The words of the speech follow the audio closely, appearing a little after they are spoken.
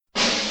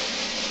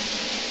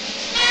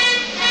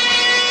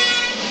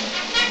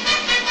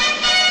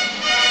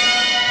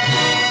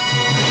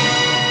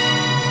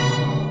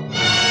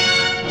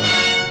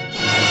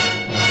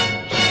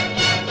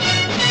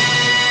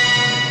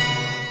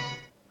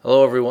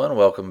everyone,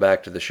 welcome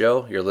back to the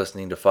show. You're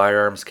listening to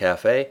Firearms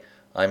Cafe.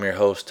 I'm your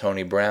host,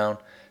 Tony Brown.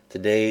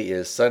 Today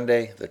is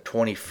Sunday, the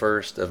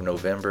 21st of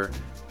November,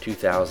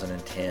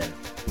 2010.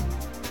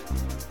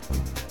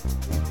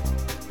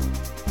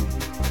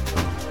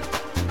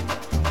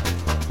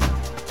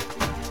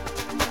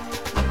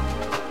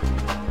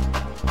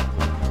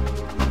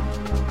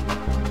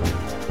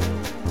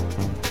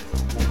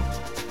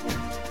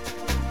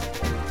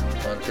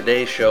 On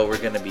today's show, we're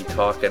going to be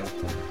talking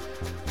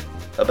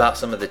about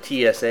some of the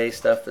TSA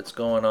stuff that's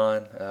going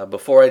on.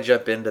 Before I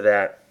jump into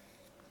that,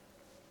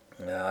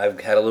 I've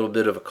had a little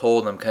bit of a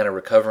cold and I'm kind of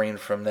recovering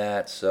from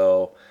that,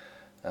 so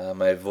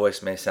my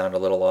voice may sound a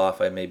little off.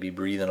 I may be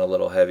breathing a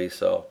little heavy,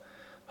 so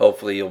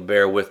hopefully you'll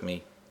bear with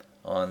me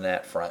on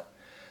that front.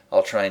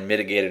 I'll try and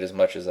mitigate it as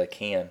much as I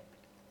can.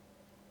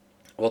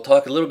 We'll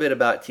talk a little bit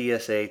about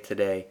TSA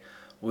today.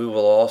 We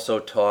will also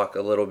talk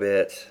a little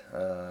bit,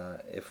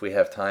 if we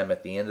have time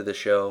at the end of the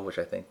show, which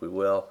I think we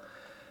will,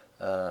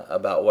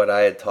 about what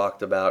I had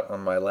talked about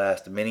on my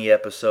last mini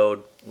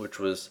episode, which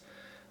was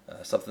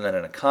something that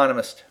an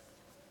economist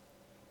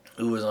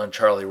who was on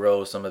Charlie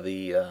Rose, some of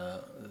the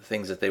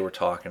things that they were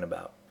talking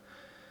about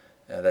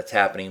that's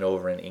happening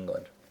over in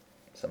England,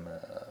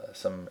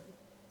 some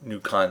new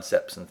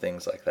concepts and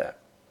things like that.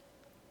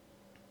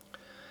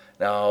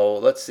 Now,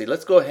 let's see.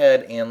 Let's go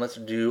ahead and let's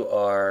do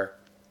our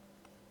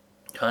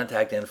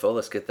contact info.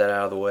 Let's get that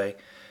out of the way.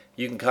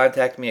 You can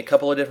contact me a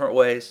couple of different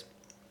ways.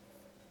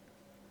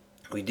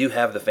 We do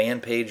have the fan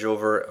page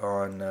over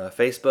on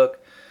Facebook.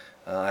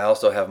 I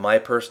also have my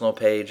personal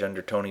page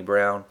under Tony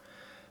Brown.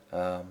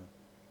 I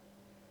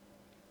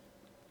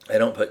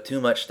don't put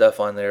too much stuff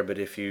on there, but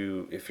if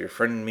you're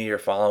friending me or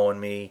following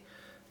me,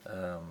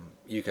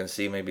 you can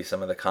see maybe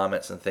some of the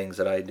comments and things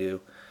that I do.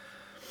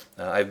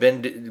 I've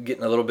been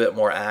getting a little bit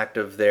more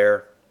active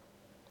there,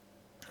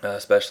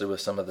 especially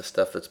with some of the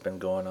stuff that's been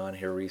going on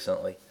here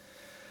recently.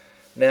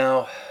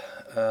 Now,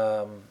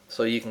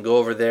 so you can go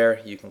over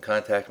there. You can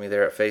contact me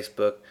there at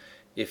Facebook.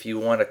 If you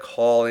want to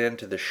call in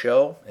to the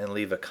show and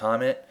leave a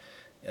comment,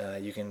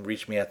 you can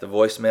reach me at the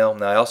voicemail.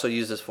 Now, I also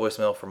use this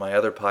voicemail for my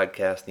other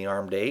podcast, The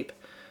Armed Ape.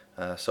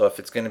 So if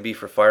it's going to be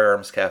for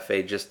Firearms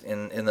Cafe, just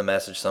in the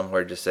message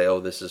somewhere, just say, oh,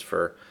 this is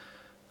for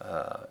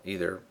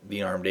either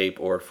The Armed Ape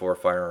or for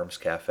Firearms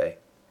Cafe.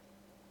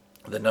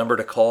 The number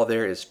to call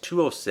there is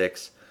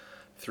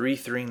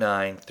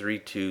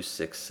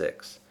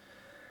 206-339-3266.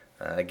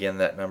 Again,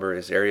 that number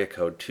is area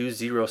code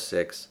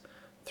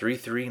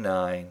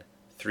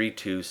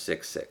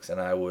 206-339-3266.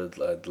 And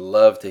I'd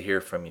love to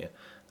hear from you.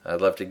 I'd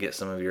love to get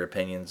some of your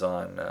opinions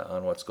on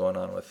what's going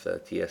on with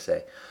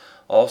TSA.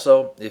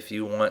 Also, if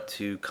you want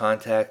to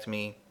contact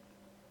me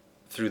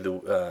through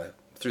the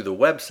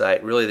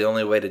website, really the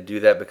only way to do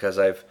that, because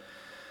I've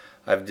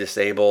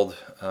disabled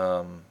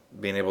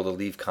being able to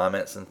leave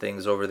comments and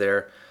things over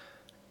there.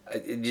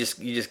 You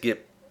just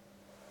get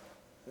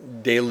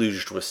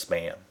deluged with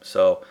spam.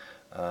 So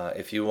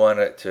if you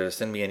want to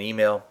send me an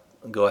email,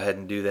 go ahead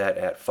and do that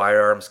at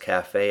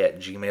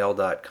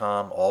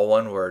firearmscafe@gmail.com. All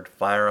one word,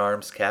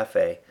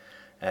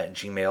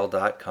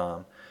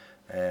 firearmscafe@gmail.com.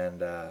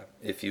 And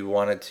if you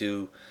wanted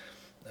to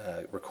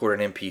record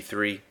an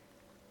MP3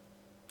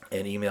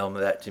 and email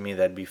that to me,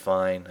 that'd be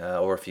fine.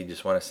 Or if you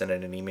just want to send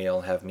in an email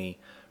and have me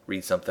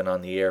read something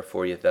on the air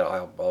for you,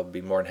 I'll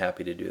be more than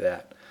happy to do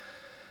that.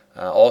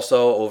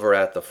 Also, over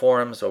at the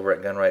forums, over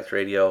at Gun Rights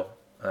Radio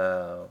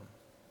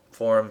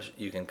forums,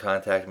 you can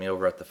contact me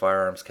over at the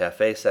Firearms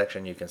Cafe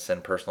section. You can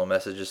send personal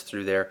messages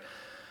through there.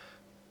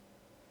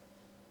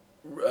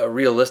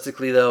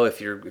 Realistically, though, if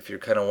you're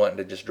kind of wanting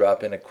to just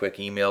drop in a quick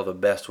email, the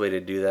best way to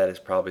do that is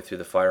probably through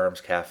the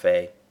Firearms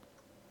Cafe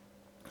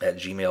at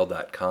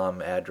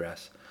gmail.com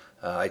address.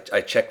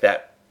 I check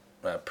that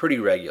pretty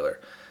regular.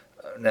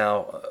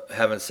 Now,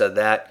 having said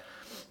that,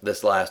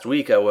 this last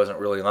week I wasn't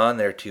really on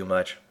there too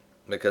much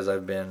because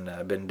I've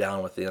been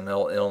down with the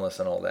illness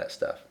and all that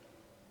stuff.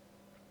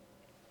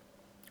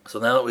 So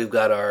now that we've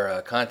got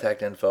our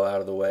contact info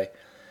out of the way,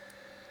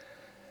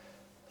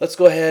 let's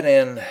go ahead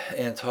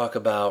and talk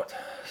about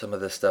some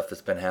of the stuff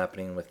that's been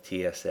happening with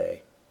TSA.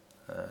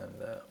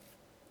 And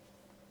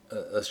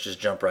let's just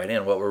jump right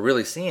in. What we're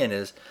really seeing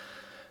is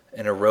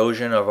an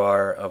erosion of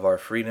our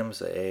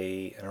freedoms,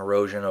 an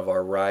erosion of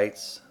our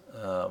rights.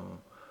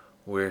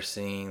 We're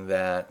seeing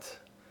that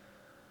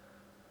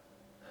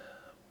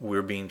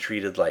we're being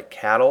treated like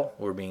cattle.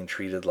 We're being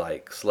treated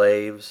like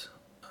slaves.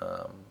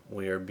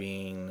 We are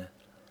being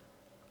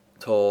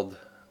told,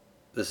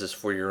 this is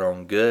for your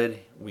own good.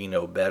 We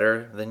know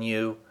better than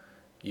you.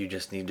 You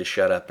just need to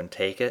shut up and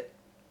take it.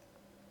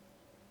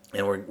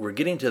 And we're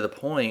getting to the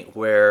point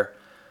where,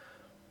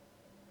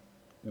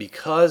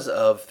 because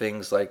of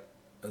things like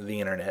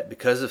the internet,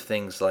 because of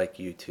things like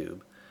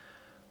YouTube,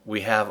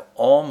 we have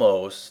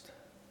almost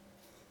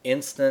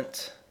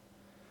instant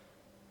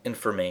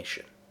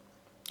information.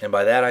 And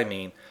by that I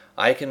mean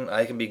I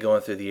can be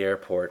going through the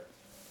airport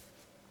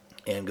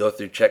and go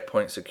through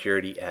checkpoint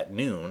security at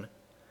noon,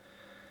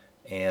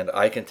 and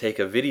I can take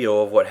a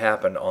video of what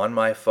happened on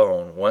my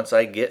phone. Once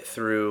I get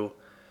through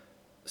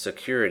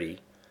security,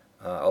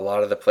 A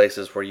lot of the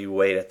places where you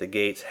wait at the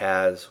gates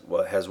has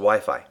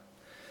Wi-Fi.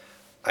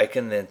 I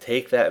can then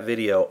take that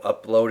video,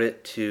 upload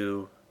it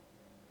to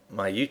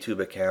my YouTube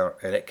account,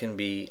 and it can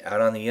be out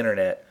on the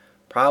internet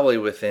probably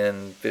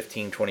within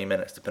 15-20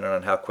 minutes, depending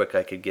on how quick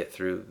I could get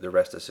through the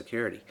rest of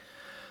security.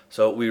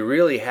 So we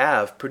really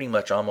have pretty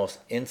much almost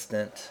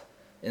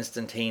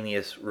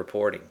instantaneous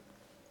reporting,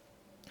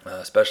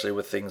 especially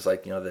with things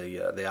like the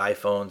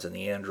iPhones and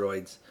the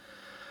Androids.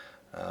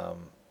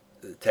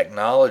 The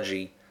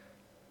technology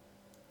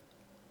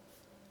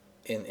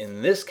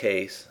in this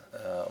case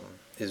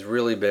is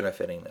really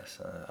benefiting us.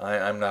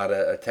 I'm not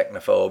a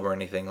technophobe or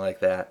anything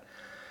like that.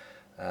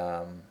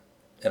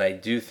 And I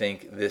do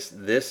think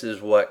this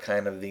is what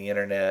kind of the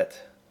internet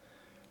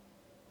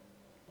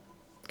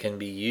can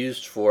be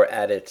used for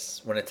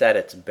when it's at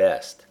its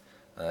best.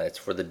 It's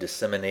for the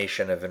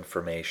dissemination of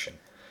information.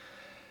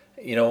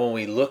 When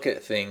we look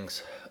at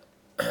things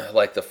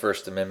like the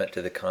First Amendment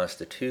to the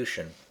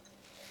Constitution,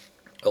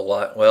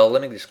 let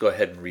me just go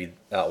ahead and read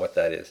out what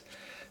that is.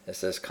 It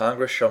says,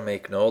 Congress shall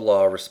make no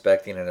law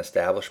respecting an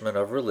establishment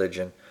of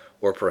religion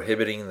or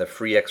prohibiting the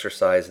free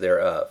exercise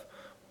thereof,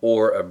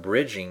 or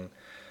abridging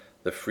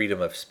the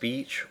freedom of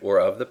speech or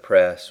of the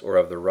press or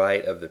of the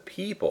right of the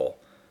people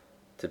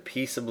to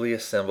peaceably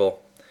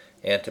assemble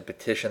and to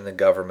petition the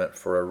government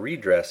for a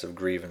redress of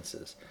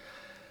grievances.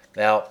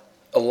 Now,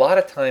 a lot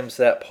of times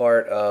that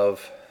part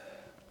of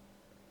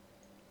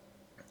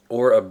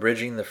or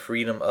abridging the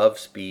freedom of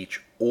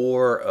speech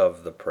or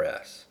of the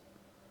press,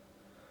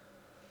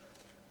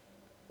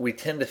 we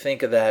tend to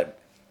think of that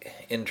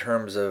in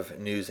terms of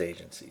news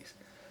agencies.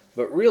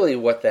 But really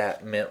what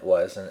that meant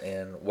was,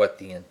 and what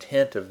the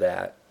intent of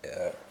that,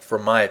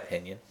 from my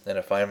opinion, and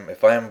if I'm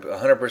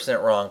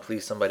 100% wrong,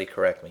 please somebody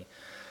correct me,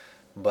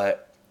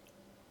 but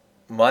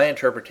my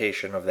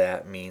interpretation of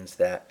that means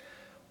that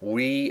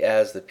we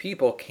as the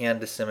people can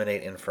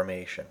disseminate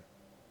information.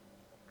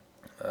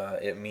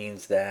 It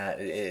means that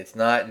it's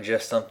not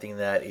just something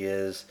that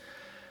is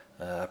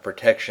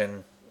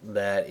protection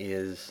that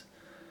is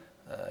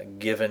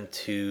given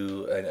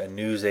to a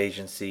news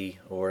agency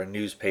or a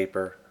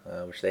newspaper,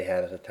 which they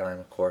had at the time,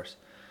 of course,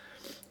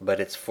 but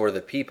it's for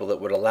the people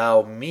that would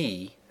allow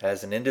me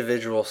as an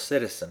individual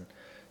citizen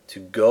to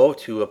go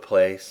to a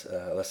place,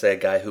 let's say a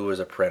guy who was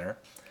a printer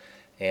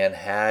and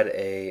had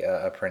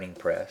a printing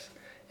press,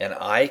 and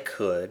I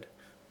could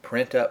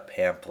print up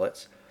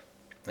pamphlets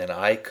and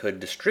I could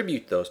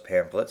distribute those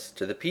pamphlets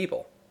to the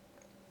people,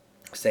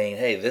 saying,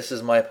 hey, this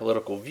is my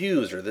political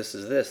views, or this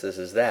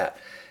is that,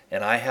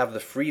 and I have the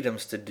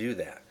freedoms to do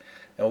that.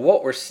 And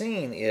what we're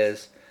seeing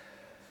is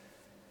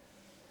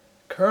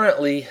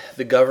currently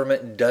the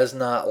government does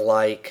not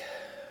like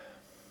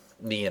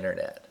the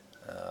internet.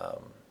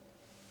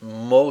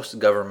 Most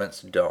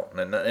governments don't,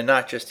 and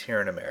not just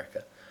here in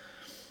America.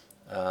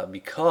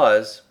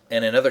 Because,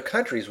 and in other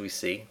countries we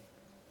see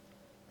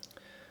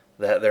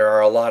that there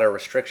are a lot of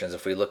restrictions.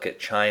 If we look at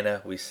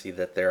China, we see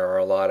that there are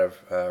a lot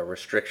of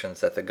restrictions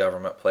that the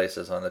government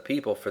places on the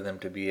people for them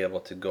to be able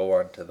to go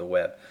onto the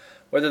web.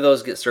 Whether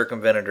those get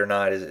circumvented or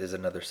not is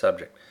another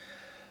subject.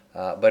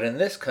 But in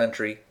this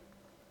country,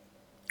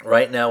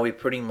 right now we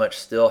pretty much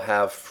still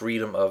have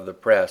freedom of the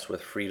press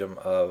with freedom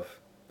of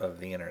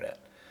the internet.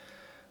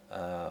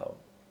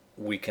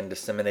 We can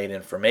disseminate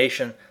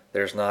information.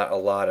 There's not a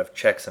lot of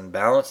checks and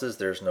balances.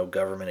 There's no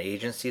government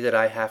agency that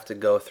I have to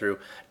go through.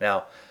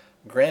 Now,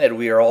 granted,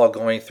 we are all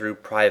going through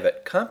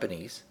private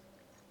companies,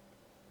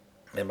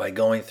 and by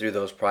going through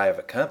those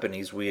private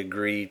companies, we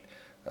agreed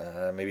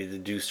maybe to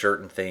do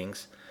certain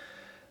things.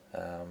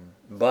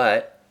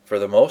 But for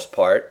the most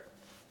part,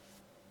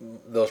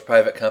 those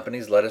private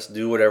companies let us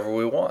do whatever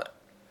we want.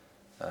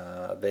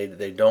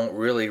 They don't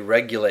really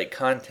regulate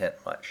content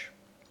much.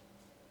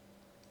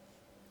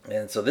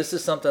 And so this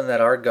is something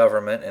that our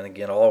government, and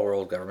again all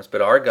world governments,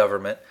 but our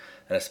government,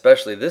 and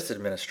especially this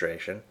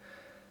administration,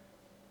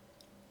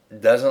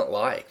 doesn't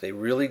like. They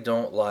really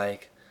don't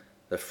like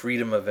the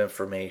freedom of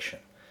information.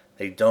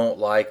 They don't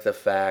like the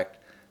fact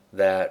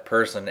that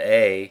person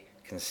A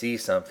can see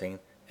something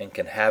and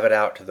can have it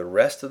out to the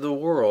rest of the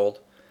world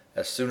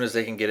as soon as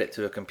they can get it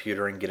to a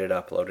computer and get it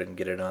uploaded and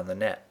get it on the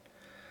net.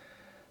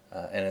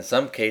 And in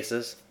some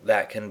cases,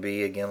 that can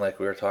be, again,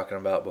 like we were talking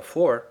about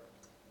before,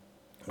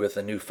 with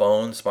the new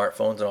phones,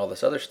 smartphones, and all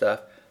this other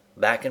stuff,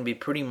 that can be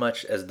pretty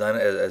much as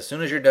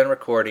soon as you're done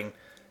recording,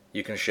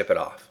 you can ship it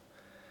off.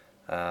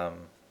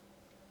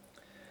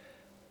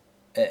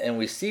 And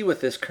we see with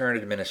this current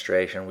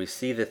administration, we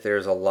see that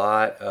there's a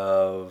lot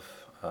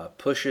of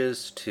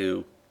pushes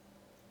to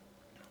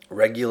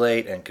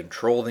regulate and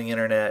control the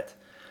internet.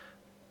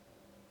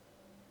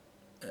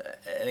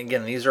 And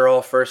again, these are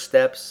all first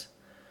steps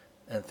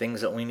and things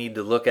that we need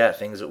to look at,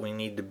 things that we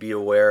need to be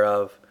aware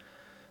of.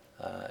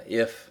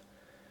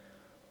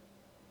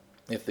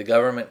 If the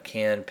government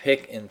can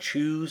pick and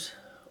choose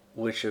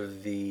which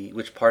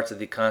parts of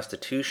the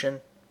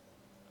Constitution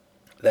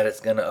that it's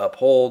going to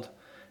uphold,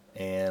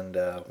 and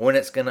when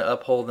it's going to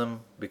uphold them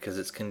because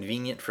it's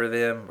convenient for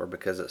them or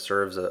because it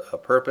serves a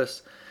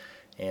purpose,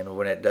 and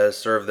when it does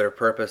serve their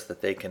purpose,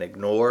 that they can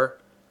ignore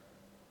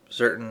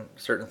certain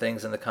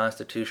things in the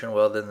Constitution,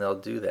 well, then they'll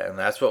do that. And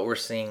that's what we're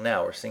seeing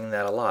now. We're seeing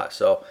that a lot.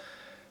 So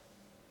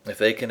if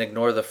they can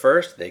ignore the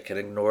first, they can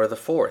ignore the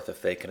fourth.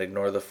 If they can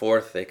ignore the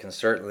fourth, they can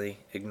certainly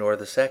ignore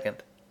the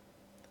second.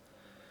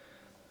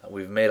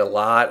 We've made a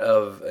lot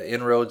of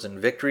inroads and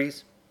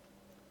victories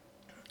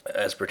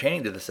as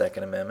pertaining to the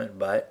Second Amendment,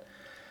 but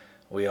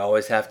we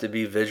always have to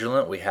be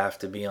vigilant. We have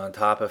to be on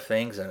top of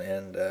things,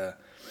 and kind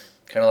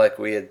of like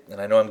we had, and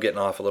I know I'm getting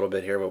off a little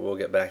bit here, but we'll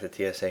get back to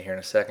TSA here in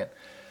a second.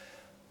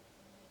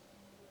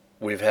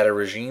 We've had a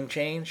regime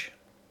change,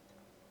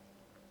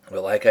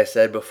 but like I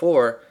said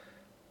before,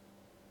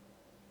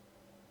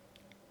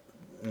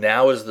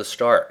 now is the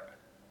start.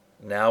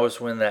 Now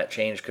is when that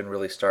change can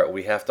really start.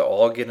 We have to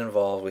all get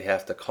involved. We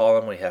have to call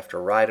them. We have to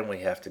write them. We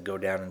have to go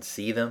down and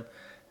see them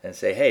and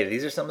say, hey,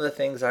 these are some of the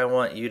things I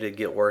want you to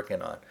get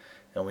working on.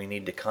 And we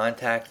need to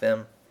contact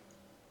them.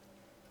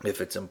 If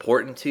it's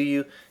important to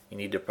you, you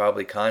need to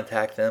probably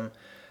contact them,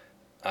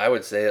 I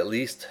would say at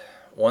least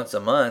once a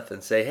month,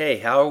 and say, hey,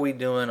 how are we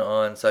doing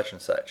on such and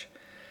such?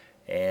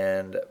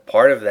 And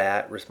part of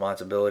that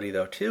responsibility,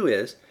 though, too,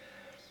 is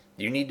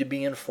you need to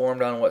be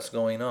informed on what's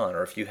going on.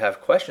 Or if you have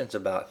questions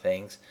about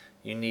things,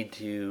 you need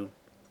to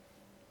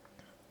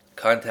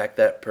contact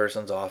that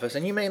person's office.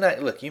 And you may not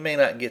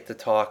get to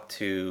talk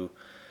to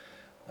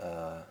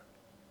John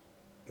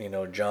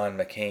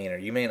McCain, or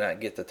you may not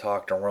get to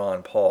talk to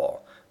Ron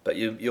Paul, but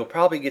you'll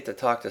probably get to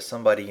talk to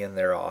somebody in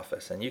their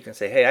office, and you can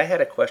say, hey, I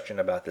had a question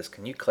about this.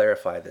 Can you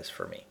clarify this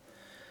for me?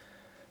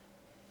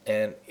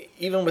 And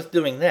even with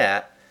doing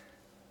that,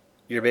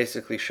 you're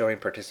basically showing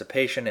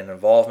participation and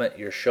involvement.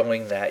 You're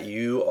showing that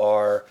you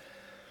are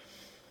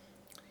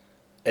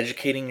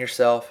educating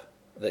yourself,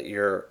 that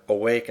you're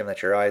awake and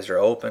that your eyes are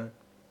open,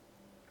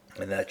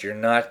 and that you're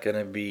not going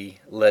to be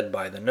led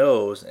by the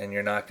nose, and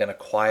you're not going to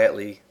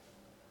quietly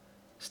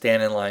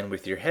stand in line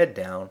with your head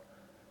down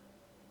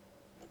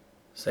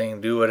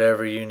saying, do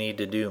whatever you need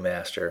to do,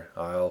 master,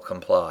 I'll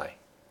comply.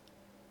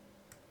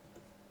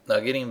 Now,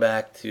 getting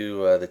back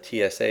to the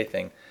TSA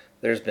thing,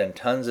 there's been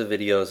tons of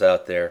videos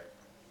out there.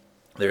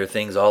 There are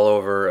things all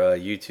over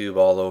YouTube,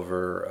 all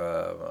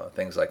over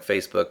things like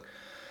Facebook.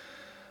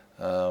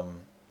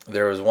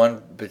 There was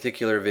one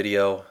particular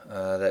video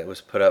that was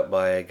put up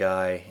by a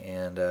guy,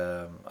 and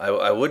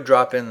I would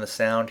drop in the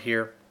sound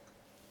here,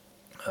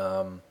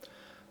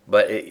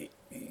 but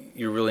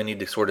you really need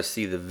to sort of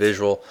see the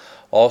visual.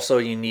 Also,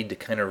 you need to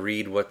kind of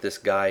read what this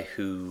guy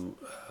who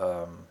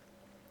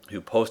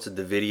posted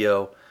the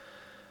video,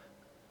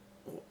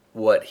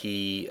 what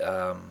he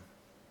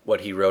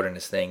wrote in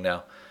his thing.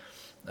 Now,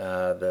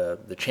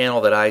 the channel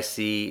that I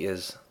see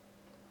is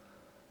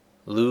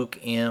Luke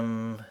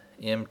MTAIT'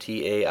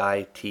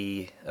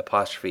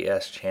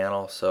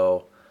 channel.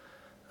 So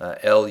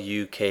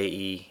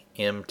LUKEMTAIT',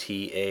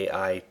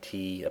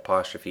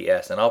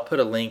 and I'll put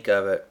a link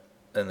of it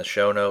in the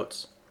show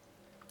notes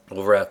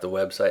over at the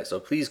website. So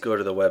please go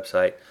to the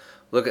website,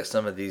 look at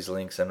some of these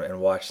links, and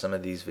watch some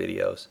of these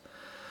videos.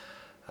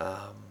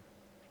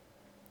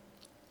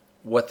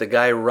 What the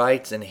guy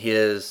writes in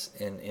his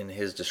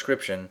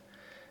description,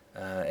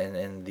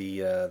 and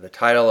the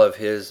title of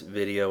his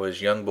video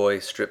is "Young Boy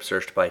Strip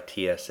Searched by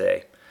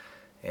TSA,"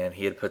 and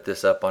he had put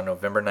this up on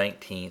November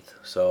 19th.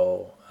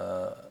 So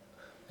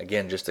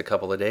again, just a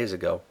couple of days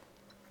ago.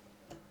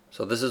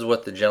 So this is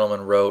what the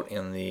gentleman wrote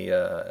in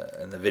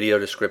the video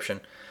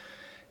description.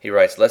 He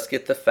writes, let's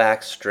get the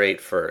facts straight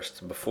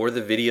first. Before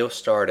the video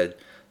started,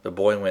 the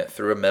boy went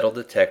through a metal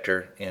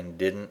detector and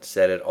didn't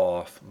set it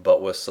off,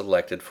 but was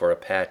selected for a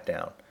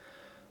pat-down.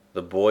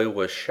 The boy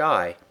was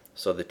shy,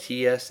 so the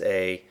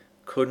TSA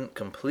couldn't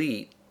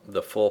complete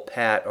the full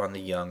pat on the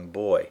young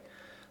boy.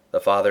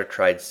 The father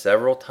tried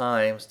several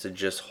times to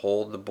just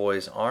hold the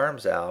boy's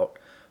arms out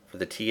for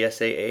the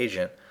TSA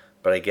agent,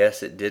 but I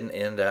guess it didn't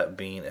end up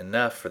being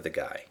enough for the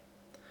guy.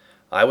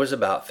 I was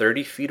about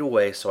 30 feet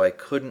away, so I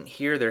couldn't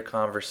hear their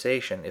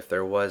conversation if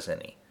there was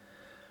any.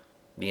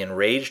 The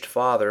enraged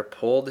father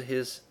pulled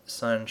his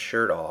son's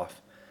shirt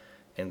off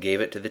and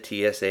gave it to the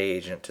TSA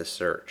agent to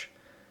search.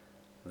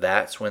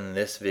 That's when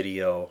this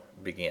video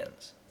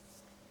begins.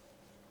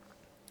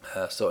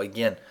 So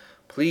again,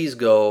 please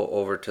go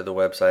over to the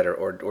website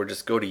or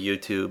just go to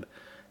YouTube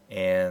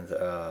and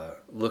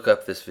look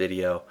up this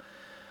video.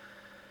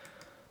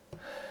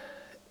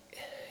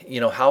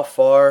 How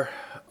far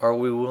are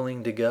we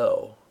willing to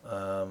go?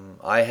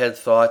 I had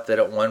thought that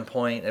at one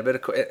point,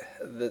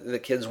 the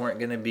kids weren't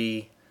going to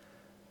be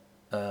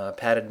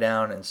patted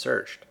down and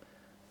searched.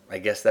 I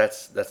guess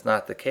that's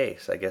not the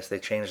case. I guess they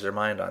changed their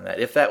mind on that.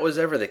 If that was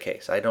ever the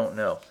case, I don't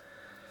know.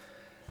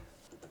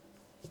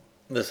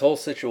 This whole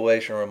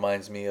situation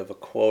reminds me of a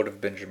quote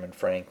of Benjamin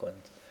Franklin.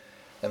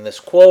 And this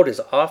quote is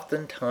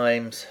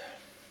oftentimes,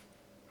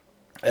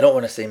 I don't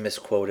want to say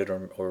misquoted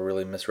or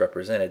really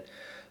misrepresented,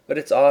 but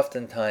it's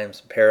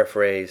oftentimes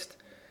paraphrased,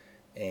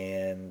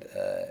 and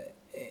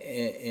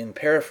in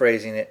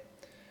paraphrasing it,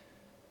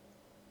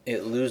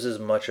 it loses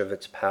much of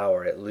its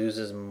power. It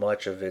loses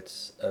much of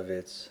its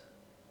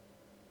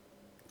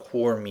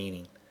core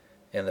meaning.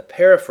 And the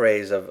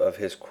paraphrase of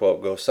his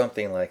quote goes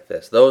something like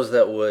this: those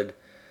that would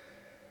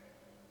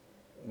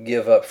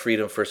give up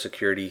freedom for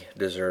security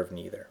deserve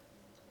neither.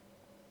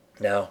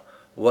 Now,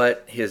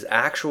 what his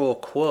actual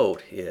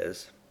quote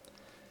is,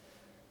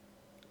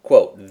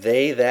 quote,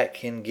 they that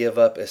can give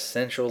up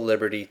essential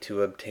liberty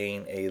to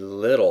obtain a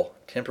little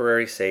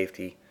temporary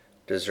safety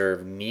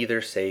deserve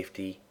neither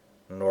safety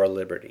nor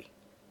liberty.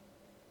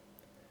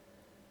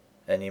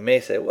 And you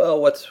may say,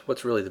 well,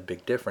 what's really the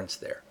big difference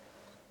there?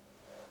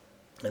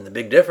 And the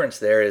big difference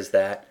there is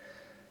that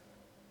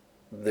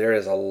there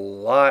is a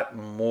lot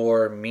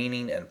more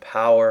meaning and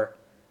power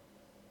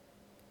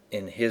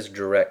in his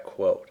direct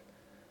quote.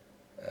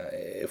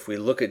 If we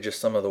look at just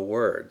some of the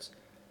words,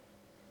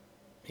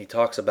 he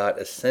talks about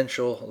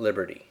essential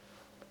liberty.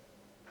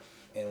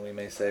 And we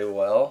may say,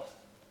 well,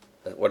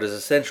 what does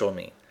essential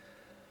mean?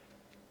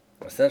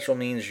 Essential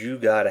means you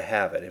got to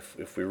have it.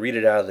 If we read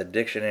it out of the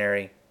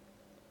dictionary,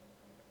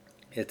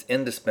 it's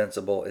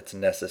indispensable, it's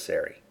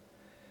necessary.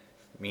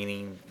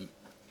 Meaning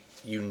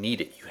you need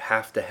it, you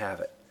have to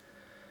have it.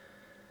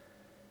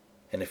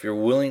 And if you're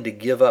willing to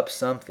give up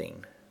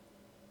something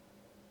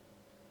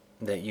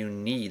that you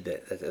need,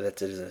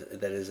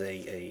 that is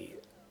a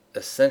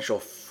essential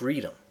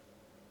freedom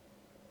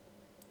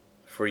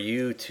for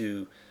you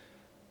to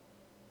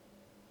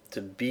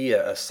be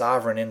a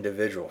sovereign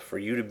individual, for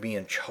you to be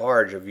in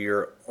charge of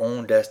your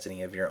own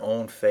destiny, of your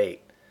own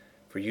fate,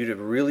 for you to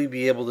really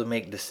be able to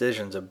make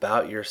decisions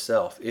about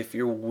yourself, if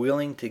you're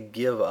willing to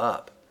give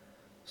up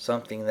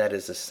something that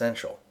is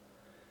essential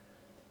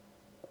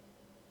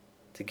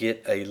to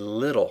get a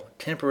little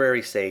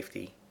temporary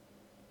safety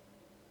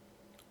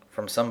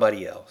from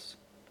somebody else.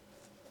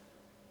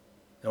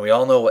 And we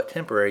all know what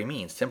temporary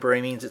means.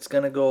 Temporary means it's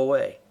going to go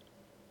away.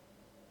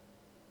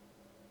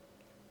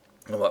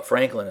 And what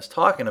Franklin is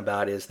talking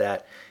about is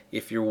that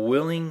if you're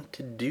willing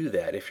to do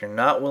that, if you're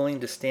not willing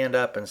to stand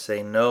up and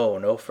say,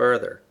 no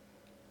further,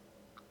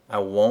 I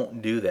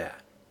won't do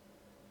that.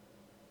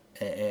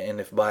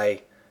 And if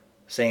by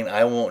saying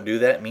I won't do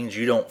that means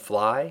you don't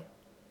fly,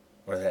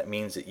 or that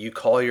means that you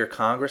call your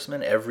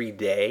congressman every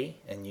day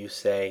and you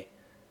say,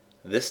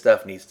 this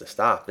stuff needs to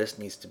stop, this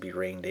needs to be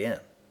reined in,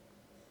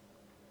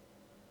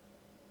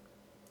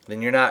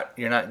 then you're not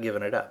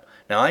giving it up.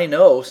 Now, I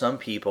know some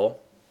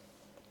people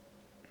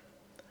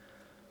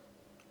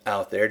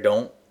out there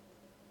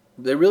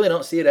they really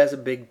don't see it as a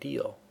big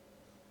deal.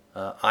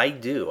 I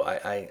do.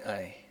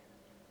 I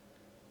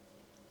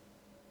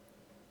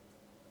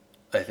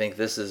think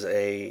this is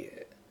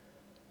a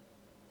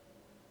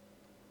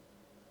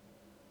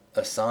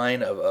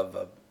sign of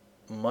a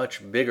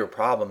much bigger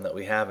problem that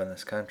we have in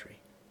this country.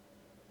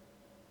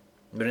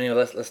 But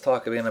anyway, let's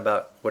talk again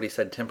about what he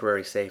said,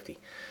 temporary safety.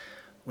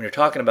 When you're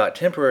talking about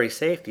temporary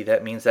safety,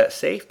 that means that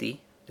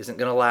safety isn't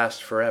going to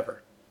last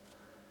forever.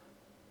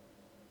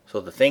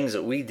 So the things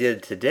that we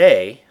did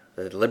today,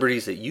 the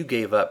liberties that you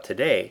gave up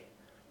today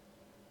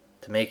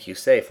to make you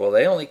safe, well,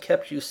 they only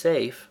kept you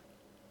safe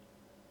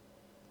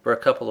for a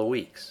couple of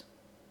weeks,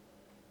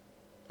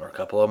 or a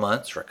couple of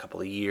months, or a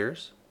couple of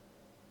years.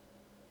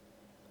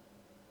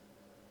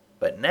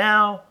 But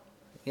now,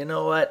 you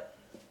know what?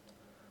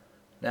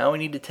 Now we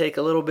need to take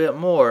a little bit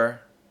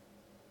more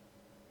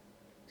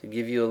to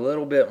give you a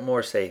little bit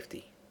more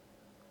safety.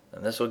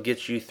 And this will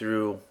get you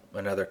through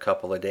another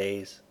couple of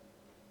days,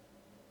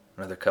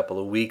 another couple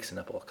of weeks,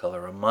 another couple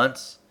of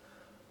months,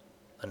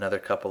 another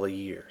couple of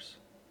years.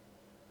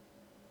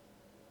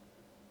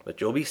 But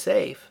you'll be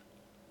safe.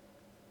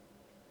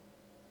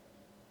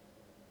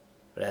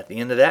 But at the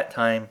end of that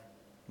time,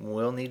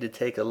 we'll need to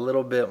take a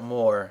little bit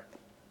more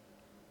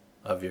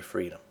of your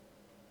freedom.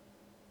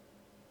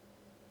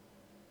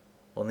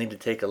 We'll need to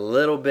take a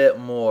little bit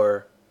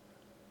more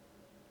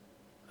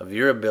of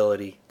your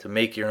ability to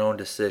make your own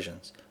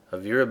decisions,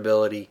 of your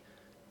ability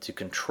to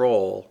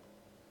control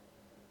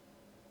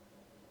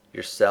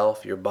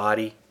yourself, your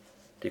body,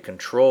 to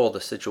control the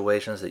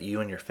situations that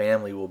you and your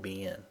family will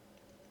be in.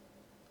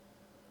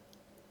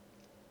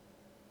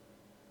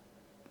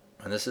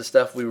 And this is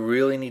stuff we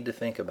really need to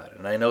think about.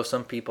 And I know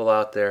some people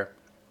out there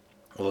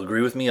will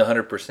agree with me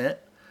 100%.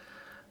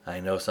 I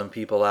know some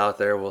people out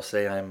there will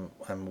say I'm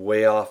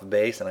way off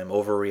base and I'm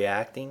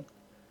overreacting.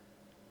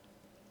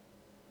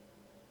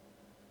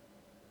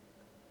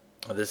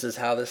 This is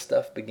how this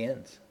stuff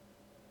begins.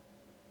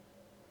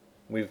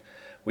 We've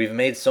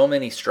made so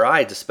many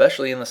strides,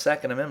 especially in the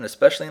Second Amendment,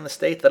 especially in the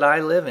state that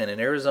I live in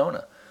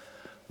Arizona.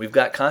 We've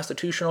got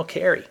constitutional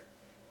carry.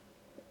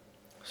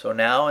 So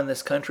now in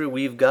this country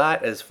we've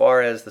got, as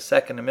far as the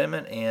Second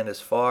Amendment and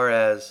as far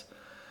as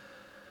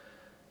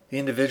the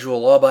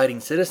individual law-abiding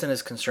citizen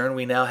is concerned,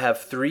 we now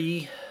have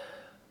 3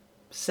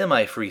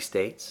 semi-free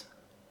states.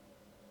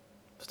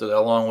 Still got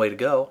a long way to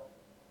go.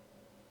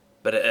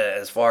 But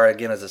as far,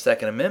 again, as the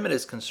Second Amendment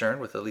is concerned,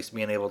 with at least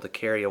being able to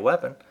carry a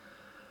weapon,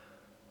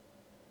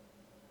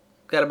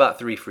 we've got about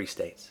 3 free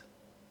states.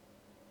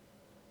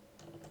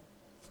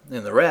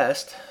 And the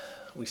rest,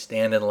 we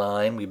stand in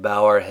line, we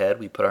bow our head,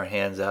 we put our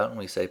hands out, and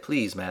we say,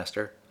 please,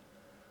 Master.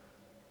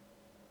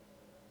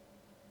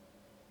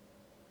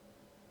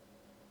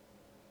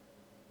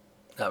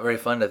 Not very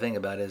fun to think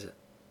about, is it?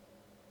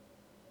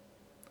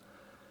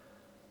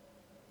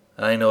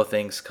 I know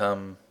things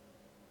come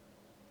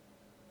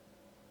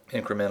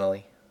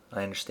incrementally.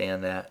 I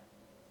understand that.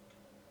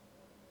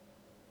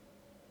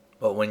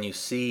 But when you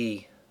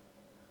see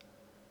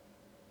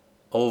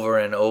over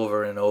and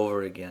over and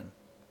over again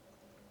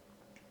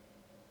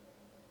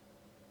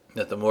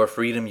that the more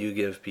freedom you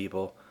give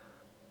people,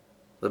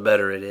 the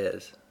better it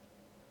is,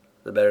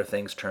 the better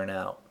things turn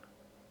out.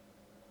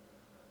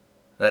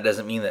 That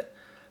doesn't mean that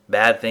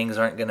bad things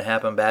aren't going to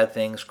happen. Bad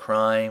things,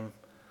 crime,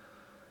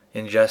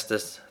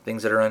 injustice,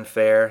 things that are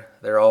unfair,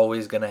 they're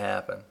always going to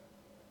happen.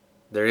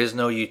 There is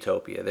no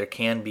utopia. There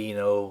can be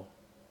no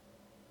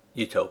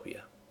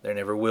utopia. There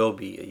never will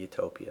be a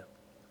utopia.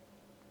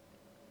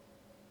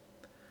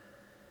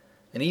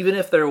 And even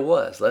if there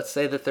was, let's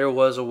say that there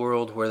was a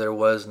world where there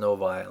was no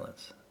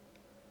violence.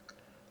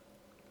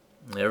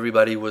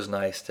 Everybody was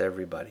nice to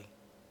everybody.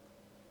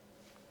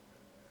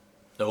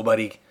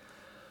 Nobody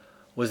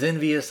was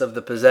envious of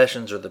the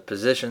possessions or the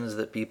positions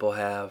that people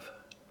have.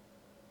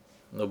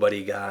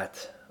 Nobody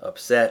got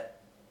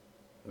upset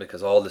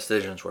because all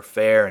decisions were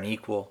fair and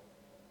equal.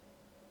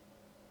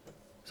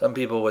 Some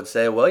people would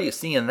say, well, you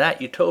see, in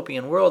that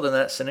utopian world, in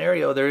that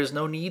scenario, there is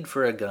no need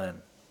for a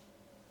gun.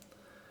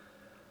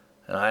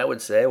 And I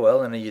would say,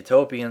 well, in a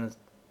utopian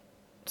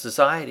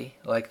society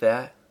like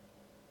that,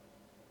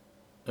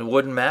 it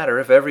wouldn't matter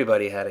if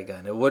everybody had a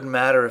gun. It wouldn't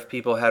matter if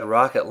people had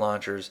rocket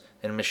launchers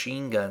and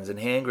machine guns and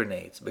hand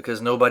grenades,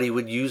 because nobody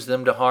would use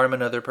them to harm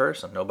another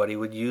person. Nobody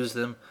would use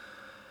them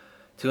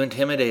to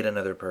intimidate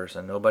another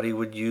person. Nobody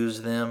would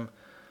use them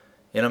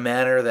in a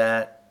manner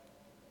that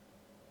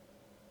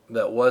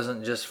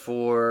wasn't just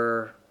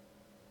for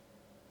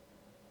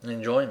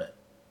enjoyment,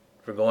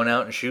 for going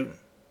out and shooting.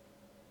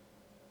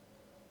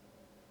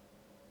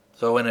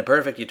 So in a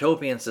perfect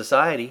utopian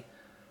society,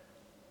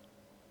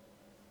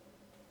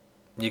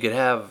 you could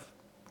have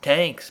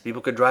tanks.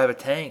 People could drive a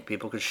tank.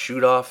 People could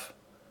shoot off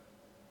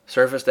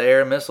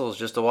surface-to-air missiles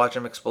just to watch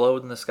them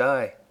explode in the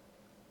sky.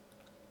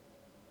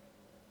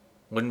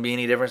 Wouldn't be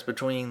any difference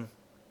between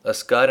a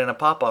Scud and a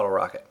pop bottle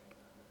rocket.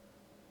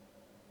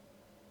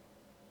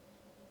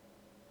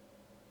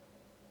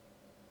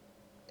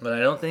 But I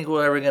don't think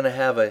we're ever going to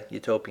have a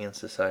utopian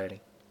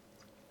society.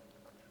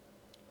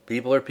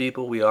 People are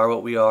people. We are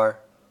what we are.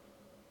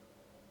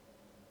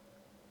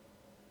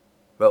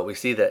 But we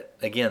see that,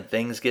 again,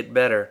 things get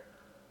better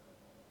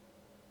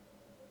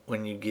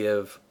when you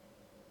give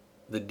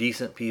the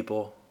decent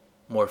people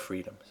more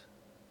freedoms.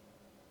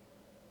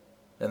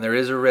 And there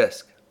is a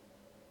risk.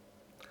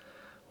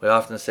 We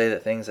often say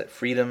that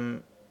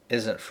freedom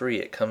isn't free.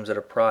 It comes at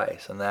a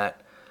price. And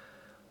that,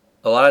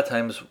 a lot of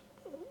times,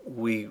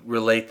 we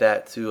relate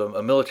that to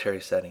a military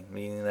setting,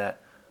 meaning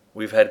that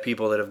we've had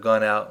people that have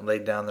gone out and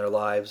laid down their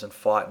lives and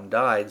fought and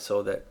died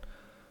so that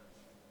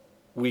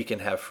we can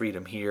have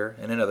freedom here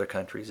and in other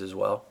countries as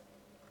well.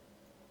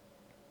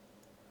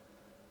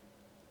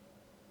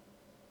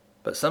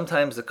 But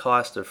sometimes the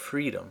cost of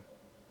freedom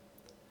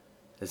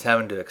is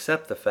having to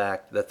accept the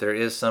fact that there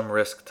is some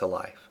risk to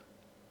life.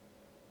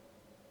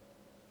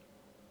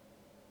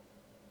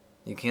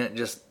 You can't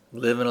just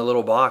live in a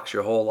little box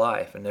your whole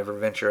life and never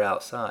venture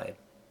outside.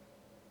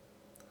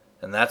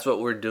 And that's what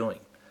we're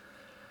doing.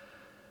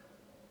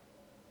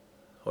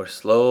 We're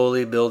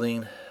slowly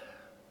building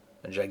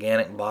a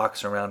gigantic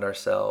box around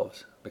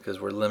ourselves because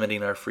we're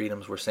limiting our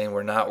freedoms. We're saying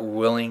we're not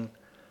willing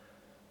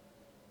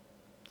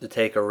to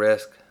take a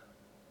risk.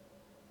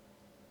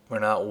 We're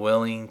not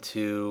willing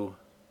to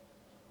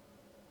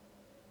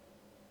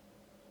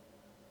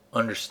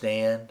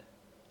understand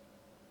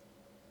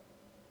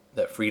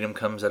that freedom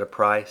comes at a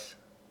price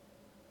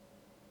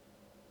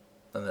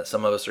and that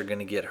some of us are going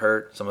to get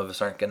hurt, some of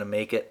us aren't going to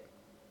make it.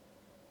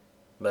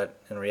 But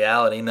in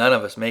reality, none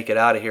of us make it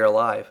out of here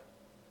alive.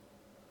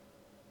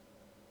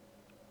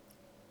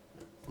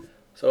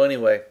 So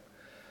anyway,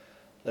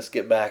 let's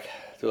get back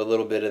to a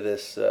little bit of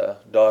this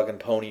dog and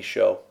pony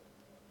show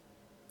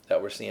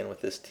that we're seeing with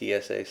this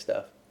TSA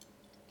stuff.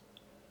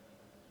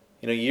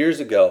 You know, years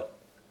ago,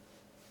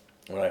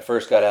 when I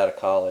first got out of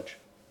college,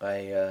 I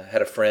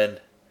had a friend,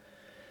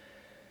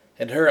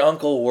 and her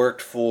uncle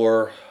worked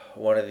for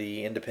one of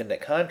the independent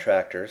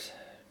contractors.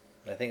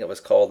 I think it was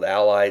called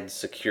Allied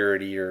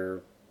Security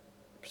or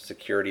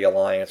Security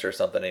Alliance or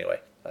something. Anyway,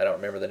 I don't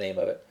remember the name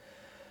of it.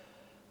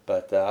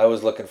 But I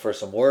was looking for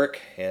some work,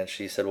 and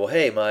she said, well,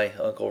 hey, my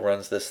uncle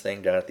runs this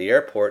thing down at the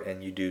airport,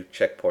 and you do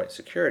checkpoint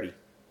security.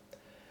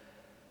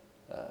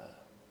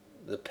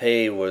 The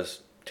pay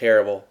was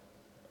terrible,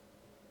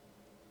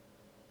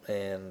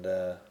 and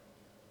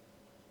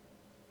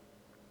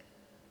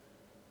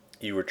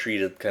you were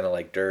treated kind of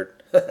like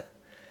dirt.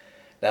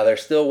 Now, there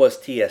still was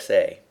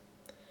TSA,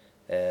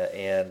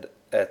 and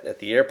at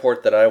the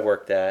airport that I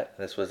worked at,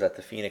 this was at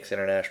the Phoenix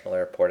International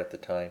Airport at the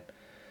time,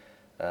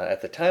 I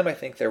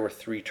think there were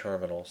 3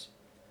 terminals.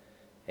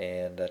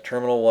 And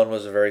Terminal 1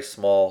 was very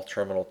small.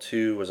 Terminal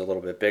 2 was a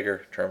little bit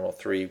bigger. Terminal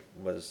 3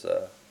 was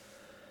a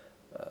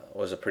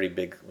pretty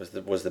big, was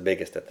the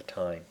biggest at the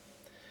time.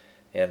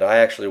 And I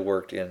actually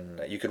worked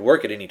in, you could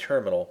work at any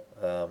terminal.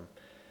 Um,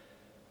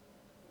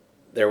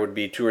 there would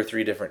be 2 or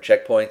 3 different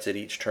checkpoints at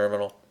each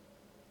terminal,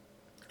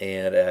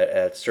 and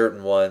at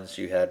certain ones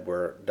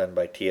were done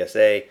by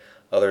TSA,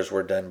 others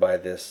were done by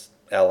this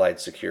Allied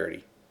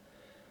security,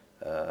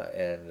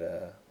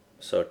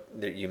 so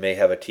you may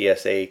have a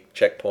TSA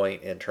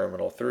checkpoint in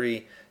Terminal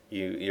 3.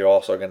 You're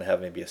also going to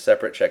have maybe a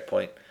separate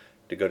checkpoint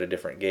to go to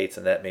different gates,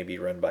 and that may be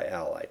run by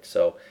Allied.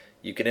 So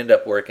you can end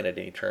up working at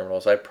any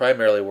terminals. I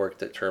primarily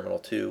worked at Terminal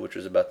 2, which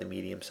was about the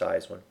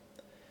medium-sized one.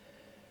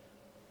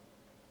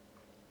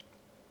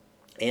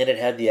 And it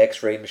had the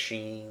X-ray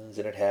machines,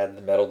 and it had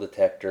the metal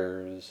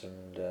detectors,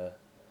 and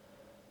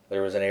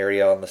there was an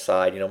area on the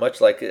side.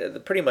 Much like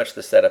pretty much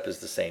the setup is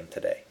the same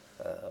today.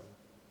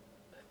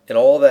 And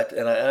all that,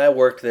 and I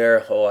worked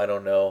there. I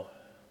don't know,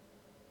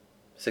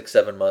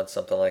 6-7 months,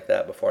 something like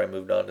that, before I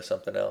moved on to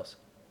something else.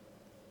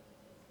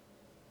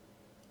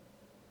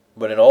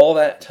 But in all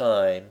that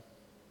time,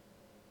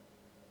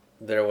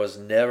 there was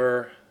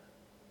never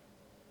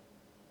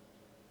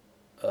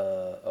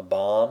a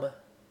bomb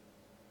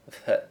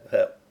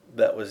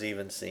that was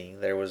even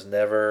seen. There was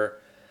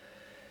never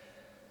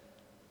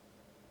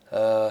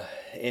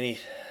any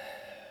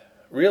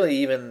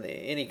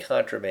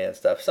contraband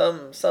stuff.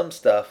 Some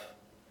stuff,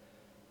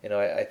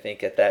 I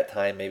think at that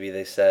time maybe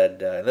they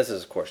said, and this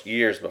is of course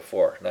years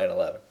before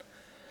 9/11,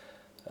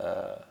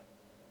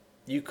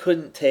 you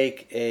couldn't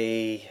take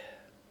a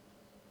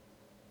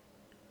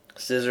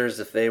scissors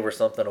if they were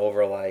something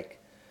over like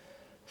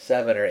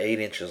 7 or 8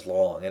 inches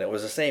long, and it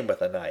was the same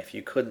with a knife.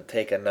 You couldn't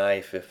take a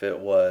knife if it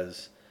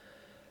was,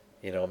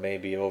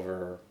 maybe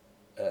over,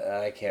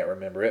 I can't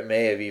remember. It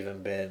may have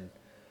even been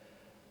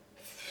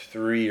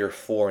 3 or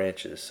 4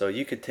 inches. So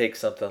you could take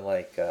something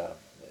like,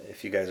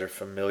 if you guys are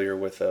familiar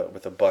with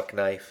a buck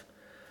knife,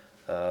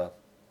 the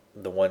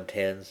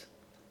 110s.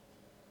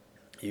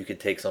 You could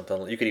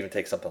even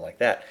take something like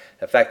that.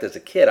 In fact, as a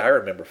kid, I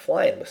remember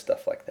flying with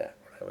stuff like that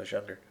when I was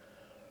younger.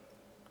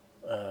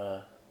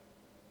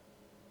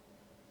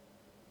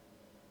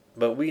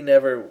 But we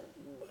never,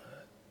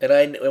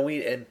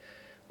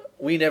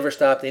 we never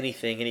stopped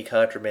any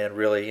contraband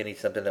really,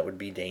 something that would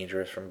be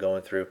dangerous from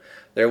going through.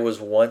 There was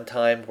one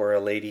time where a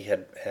lady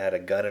had a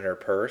gun in her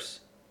purse,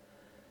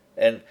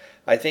 and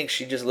I think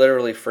she just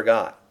literally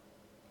forgot.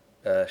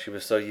 She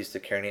was so used to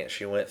carrying it,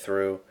 she went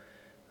through.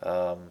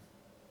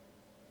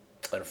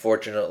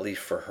 Unfortunately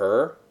for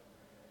her,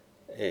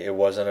 it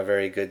wasn't a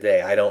very good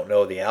day. I don't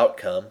know the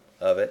outcome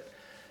of it,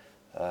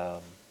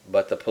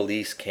 but the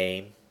police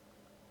came.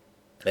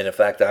 And in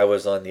fact, I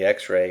was on the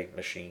X-ray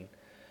machine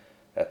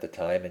at the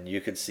time, and you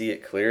could see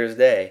it clear as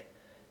day.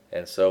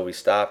 And so we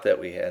stopped it.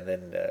 And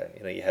then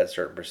you had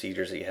certain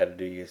procedures that you had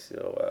to do.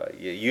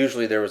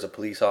 Usually there was a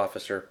police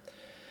officer.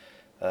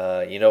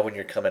 When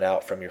you're coming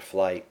out from your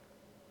flight,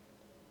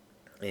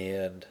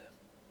 and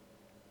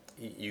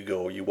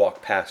you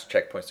walk past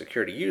checkpoint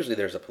security. Usually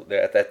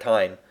at that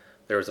time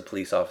there was a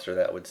police officer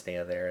that would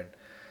stand there, and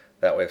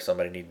that way if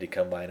somebody needed to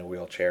come by in a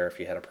wheelchair, if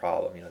you had a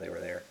problem, they were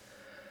there.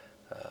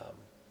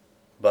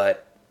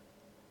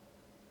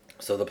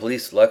 So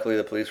luckily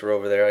the police were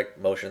over there. I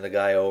motioned the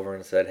guy over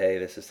and said, "Hey,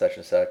 this is such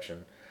and such,"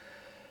 and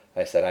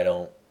I said, "I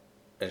don't,"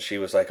 and she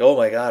was like, "Oh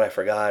my God, I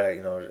forgot,"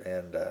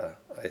 and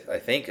I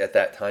think at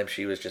that time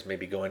she was just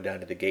maybe going down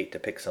to the gate to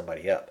pick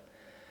somebody up.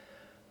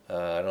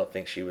 I don't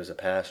think she was a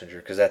passenger,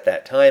 because at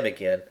that time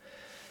again,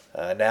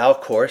 now of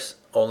course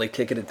only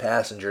ticketed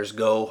passengers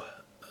go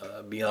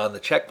beyond the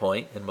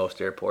checkpoint in most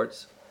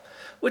airports,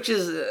 which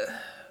is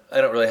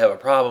I don't really have a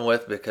problem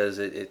with, because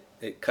it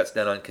cuts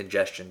down on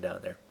congestion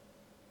down there.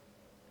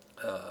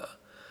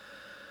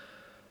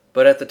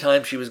 But at the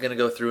time, she was going to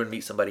go through and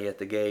meet somebody at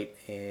the gate,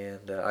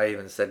 and I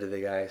even said to the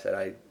guy, I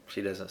said,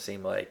 she doesn't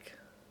seem like,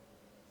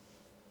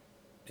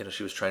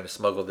 she was trying to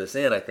smuggle this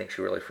in. I think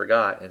she really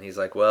forgot. And he's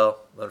like,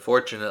 well,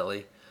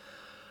 unfortunately,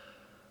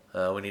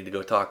 we need to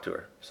go talk to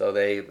her. So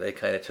they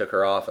kind of took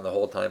her off, and the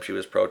whole time she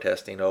was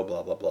protesting, blah,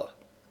 blah, blah.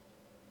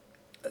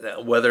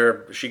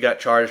 Whether she got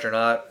charged or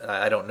not,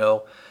 I don't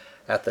know.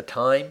 At the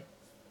time,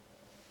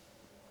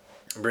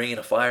 bringing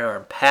a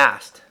firearm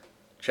past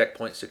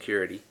checkpoint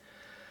security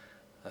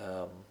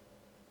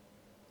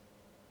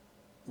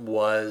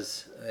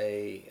was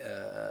a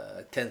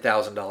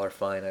 $10,000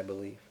 fine, I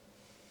believe.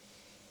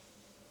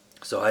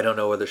 So I don't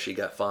know whether she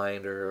got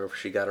fined or if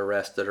she got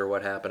arrested or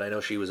what happened. I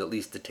know she was at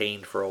least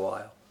detained for a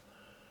while.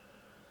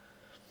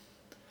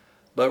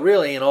 But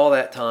really, in all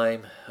that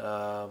time,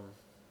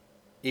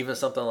 even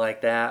something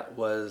like that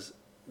was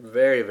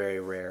very, very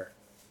rare.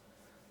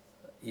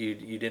 You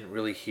didn't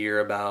really hear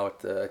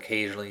about,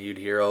 occasionally you'd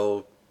hear,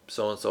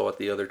 so-and-so at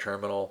the other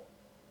terminal,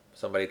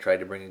 somebody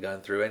tried to bring a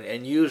gun through.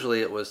 And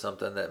usually it was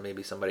something that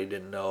maybe somebody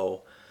didn't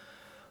know,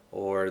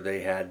 or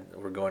they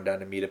were going down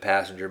to meet a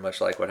passenger, much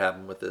like what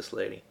happened with this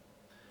lady.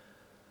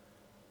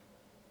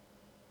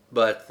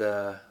 But,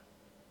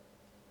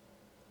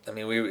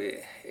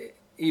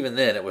 even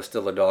then it was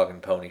still a dog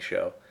and pony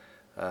show.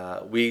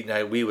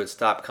 We would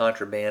stop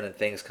contraband and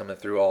things coming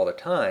through all the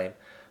time,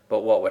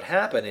 but what would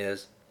happen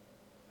is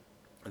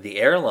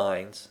the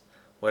airlines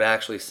would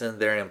actually send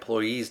their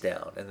employees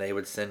down, and they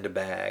would send a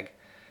bag,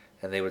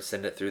 and they would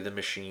send it through the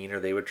machine, or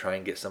they would try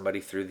and get somebody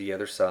through the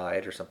other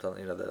side or something,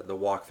 the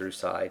walk-through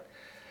side.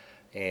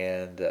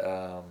 And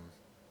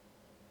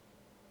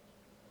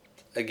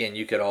again,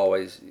 you could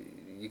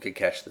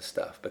catch the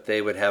stuff, but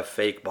they would have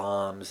fake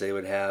bombs. They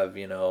would have,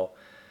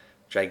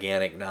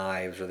 gigantic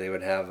knives, or they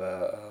would have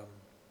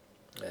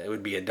it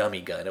would be a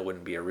dummy gun. It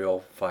wouldn't be a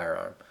real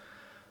firearm.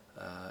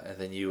 And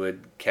then you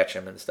would catch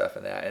them and stuff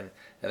and that. And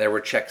there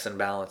were checks and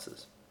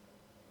balances.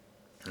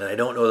 And I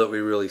don't know that we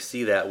really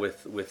see that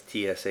with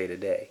TSA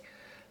today.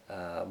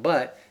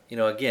 But,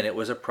 again,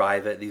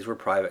 these were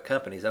private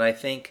companies. And I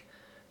think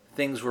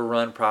things were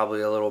run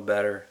probably a little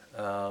better.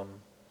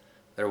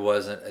 There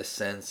wasn't a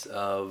sense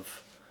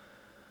of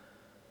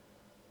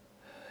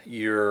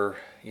you're,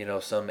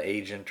 some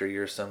agent or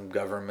you're some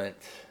government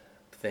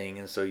thing,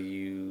 and so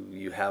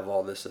you have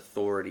all this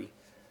authority.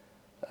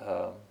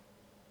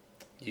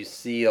 You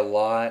see a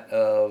lot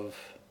of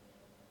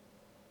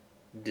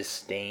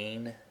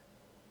disdain,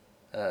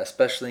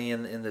 especially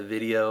in the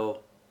video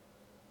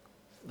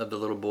of the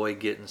little boy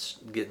getting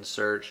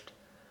searched.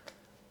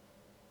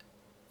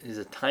 He's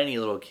a tiny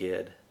little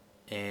kid,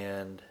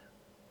 and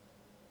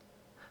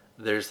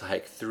there's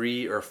like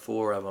 3 or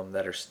 4 of them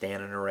that are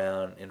standing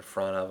around in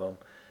front of him,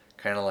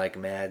 kind of like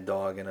mad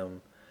dogging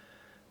him.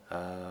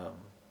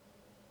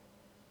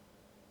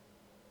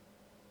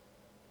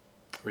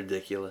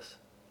 Ridiculous.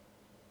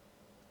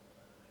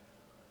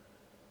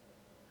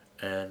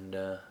 And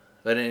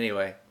but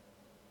anyway,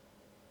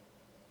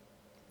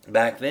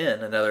 back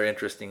then, another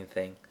interesting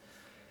thing.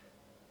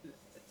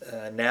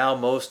 Now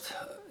most,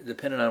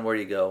 depending on where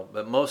you go,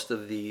 but most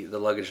of the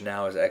luggage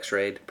now is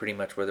X-rayed, pretty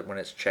much when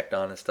it's checked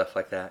on and stuff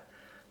like that.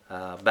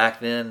 Back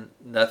then,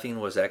 nothing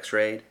was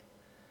X-rayed,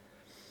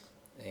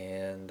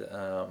 and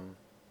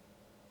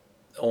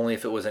only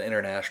if it was an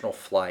international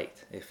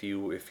flight. If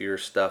your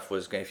stuff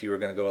was, if you were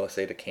going to go, let's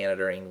say, to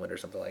Canada or England or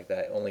something like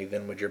that, only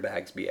then would your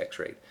bags be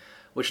X-rayed.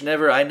 Which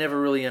I never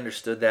really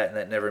understood that, and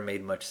that never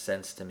made much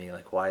sense to me,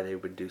 like why they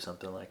would do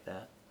something like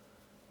that.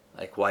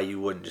 Like why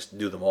you wouldn't just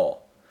do them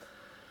all.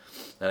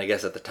 And I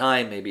guess at the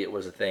time, maybe it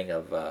was a thing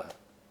of,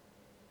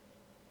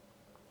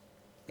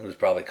 it was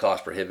probably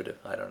cost prohibitive.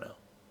 I don't know.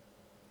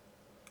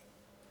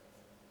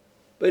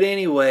 But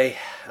anyway,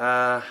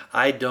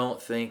 I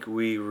don't think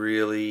we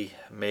really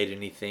made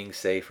anything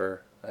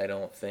safer. I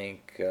don't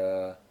think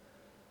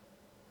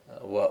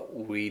what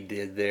we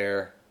did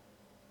there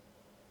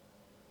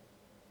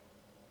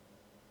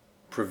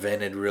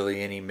prevented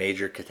really any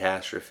major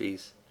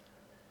catastrophes.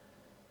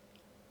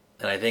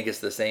 And I think it's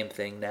the same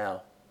thing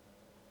now.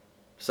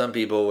 Some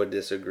people would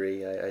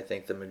disagree. I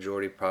think the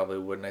majority probably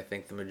wouldn't. I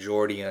think the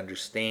majority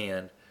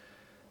understand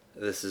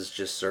this is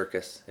just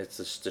circus. It's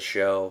just a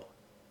show.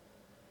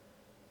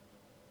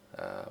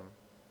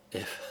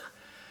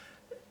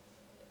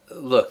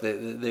 Look,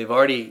 they've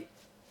already.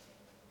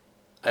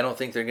 I don't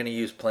think they're going to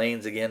use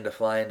planes again to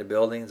fly into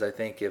buildings. I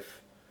think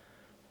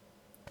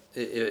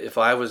if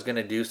I was going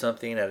to do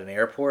something at an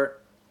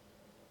airport,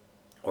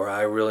 or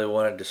I really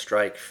wanted to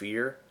strike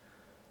fear,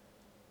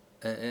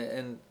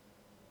 and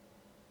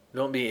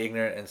don't be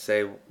ignorant and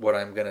say what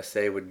I'm going to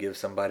say would give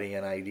somebody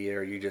an idea,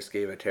 or you just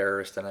gave a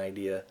terrorist an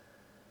idea.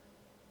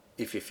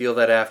 If you feel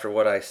that after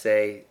what I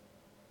say,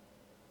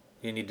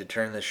 you need to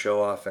turn this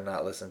show off and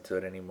not listen to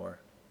it anymore.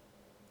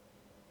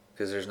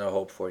 Because there's no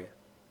hope for you.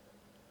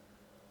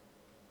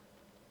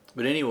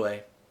 But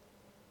anyway,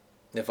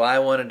 if I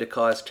wanted to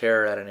cause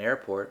terror at an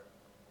airport,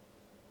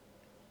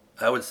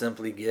 I would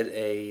simply get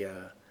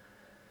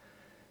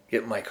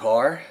my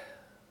car,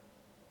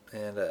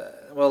 and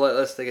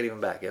let's take it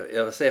even back.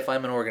 Let's say if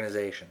I'm an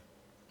organization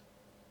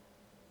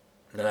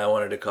and I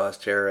wanted to cause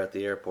terror at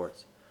the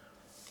airports,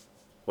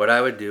 what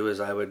I would do is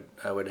I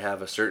would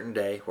have a certain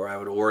day where I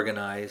would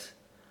organize,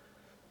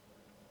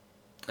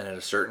 and at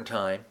a certain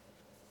time,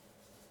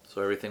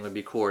 so everything would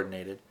be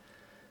coordinated,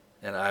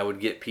 and I would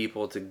get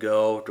people to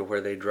go to where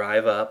they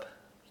drive up,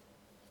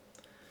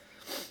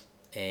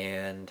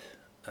 and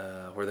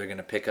where they're going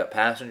to pick up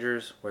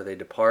passengers, where they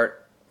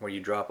depart, where you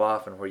drop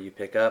off, and where you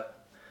pick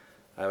up.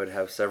 I would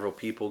have several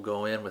people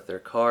go in with their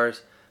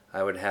cars.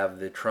 I would have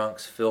the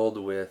trunks filled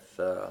with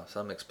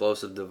some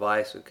explosive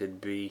device. It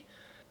could be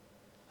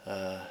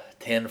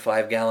 10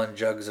 5-gallon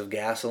jugs of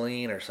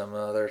gasoline or some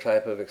other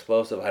type of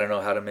explosive. I don't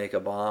know how to make a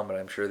bomb, but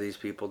I'm sure these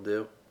people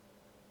do.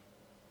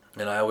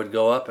 And I would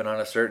go up, and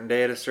on a certain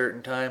day at a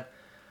certain time,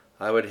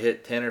 I would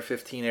hit 10 or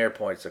 15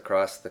 airports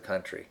across the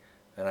country,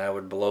 and I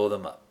would blow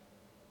them up.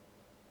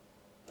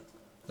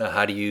 Now,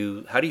 how do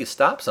you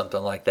stop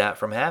something like that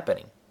from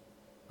happening?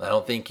 I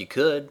don't think you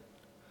could.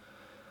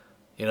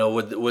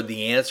 Would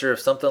the answer, if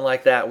something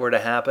like that were to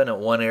happen at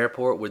one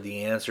airport, would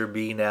the answer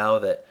be now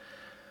that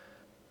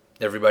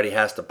everybody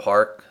has to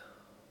park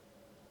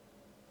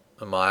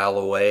a mile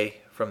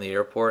away from the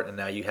airport, and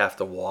now you have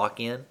to walk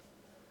in?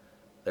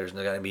 There's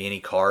not going to be any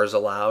cars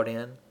allowed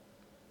in.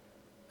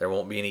 There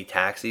won't be any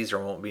taxis, there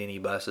won't be any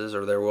buses,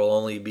 or there will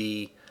only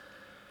be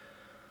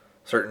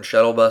certain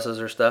shuttle buses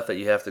or stuff that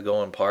you have to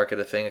go and park at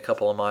a thing a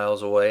couple of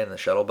miles away, and the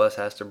shuttle bus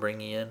has to bring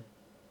you in.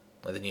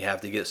 And then you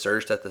have to get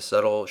searched at the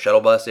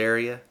shuttle bus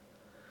area.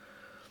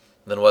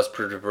 Then what's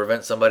to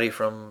prevent somebody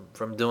from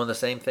doing the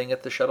same thing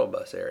at the shuttle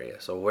bus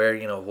area? So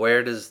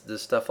where does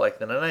this stuff like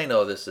that? And I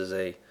know this is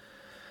a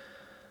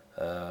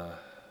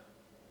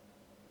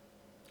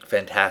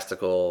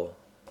fantastical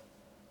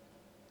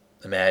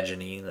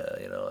imagining,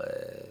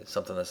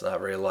 something that's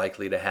not very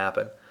likely to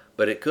happen,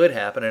 but it could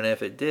happen. And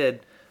if it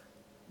did,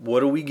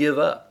 what do we give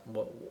up?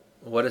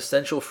 What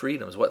essential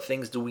freedoms? What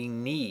things do we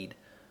need?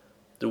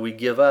 Do we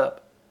give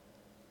up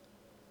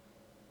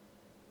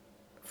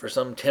for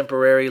some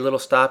temporary little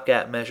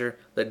stopgap measure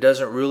that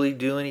doesn't really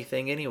do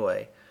anything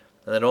anyway,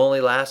 and that only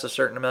lasts a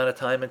certain amount of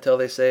time until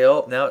they say,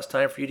 oh, now it's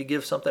time for you to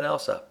give something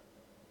else up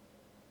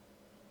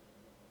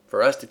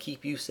for us to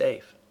keep you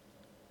safe?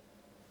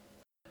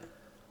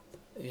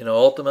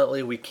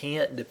 Ultimately, we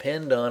can't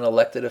depend on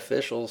elected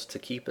officials to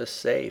keep us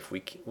safe.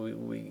 We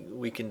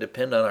can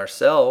depend on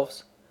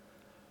ourselves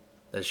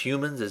as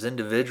humans, as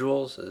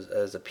individuals,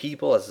 as a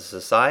people, as a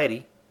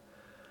society.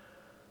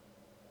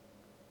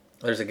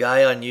 There's a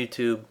guy on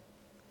YouTube.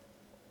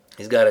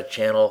 He's got a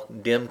channel,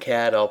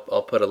 Dimcat.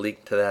 I'll put a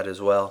link to that as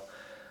well.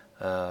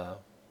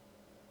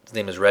 His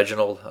name is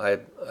Reginald. I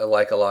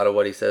like a lot of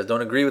what he says.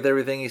 Don't agree with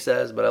everything he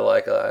says, but I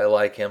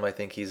like him. I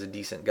think he's a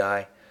decent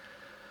guy.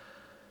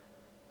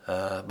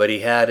 But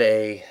he had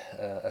a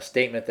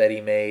statement that he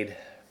made.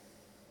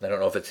 I don't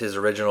know if it's his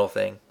original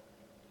thing,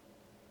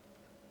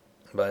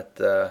 but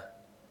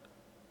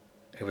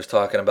he was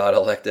talking about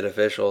elected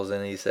officials,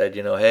 and he said,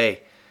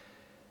 hey,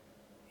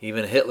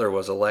 even Hitler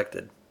was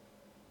elected.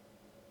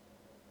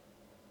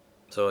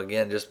 So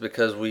again, just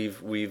because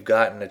we've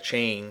gotten a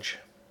change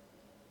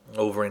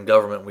over in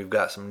government, we've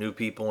got some new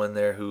people in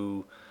there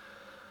who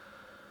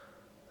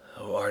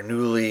are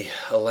newly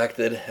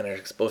elected and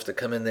are supposed to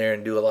come in there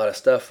and do a lot of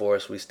stuff for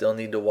us, we still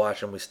need to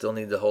watch them. We still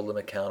need to hold them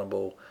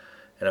accountable.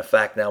 And in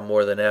fact, now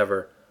more than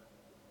ever,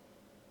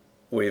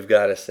 we've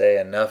got to say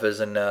enough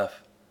is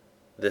enough.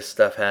 This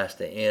stuff has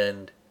to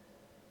end.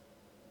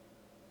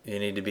 You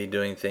need to be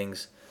doing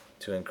things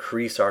to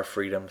increase our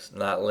freedoms,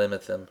 not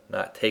limit them,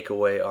 not take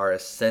away our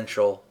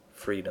essential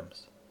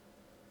freedoms.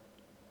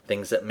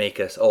 Things that make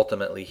us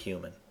ultimately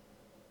human.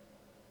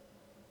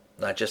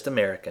 Not just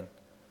American,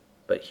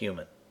 but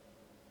human.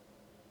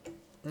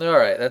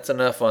 Alright, that's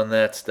enough on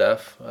that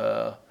stuff.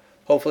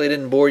 Hopefully it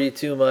didn't bore you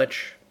too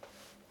much,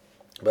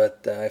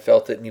 but I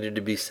felt it needed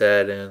to be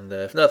said, and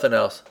if nothing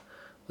else,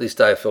 at least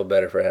I feel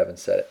better for having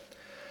said it.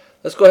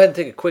 Let's go ahead and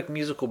take a quick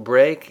musical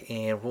break,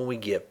 and when we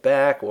get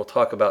back, we'll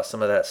talk about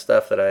some of that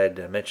stuff that I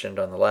had mentioned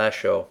on the last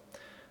show,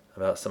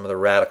 about some of the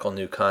radical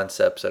new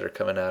concepts that are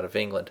coming out of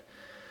England.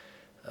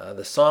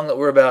 The song that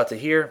we're about to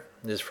hear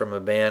is from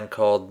a band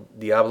called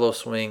Diablo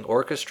Swing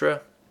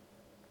Orchestra.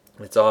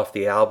 It's off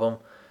the album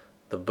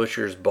The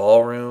Butcher's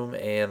Ballroom,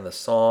 and the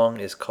song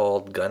is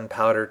called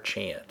Gunpowder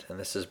Chant, and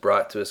this is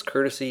brought to us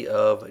courtesy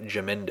of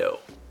Jamendo.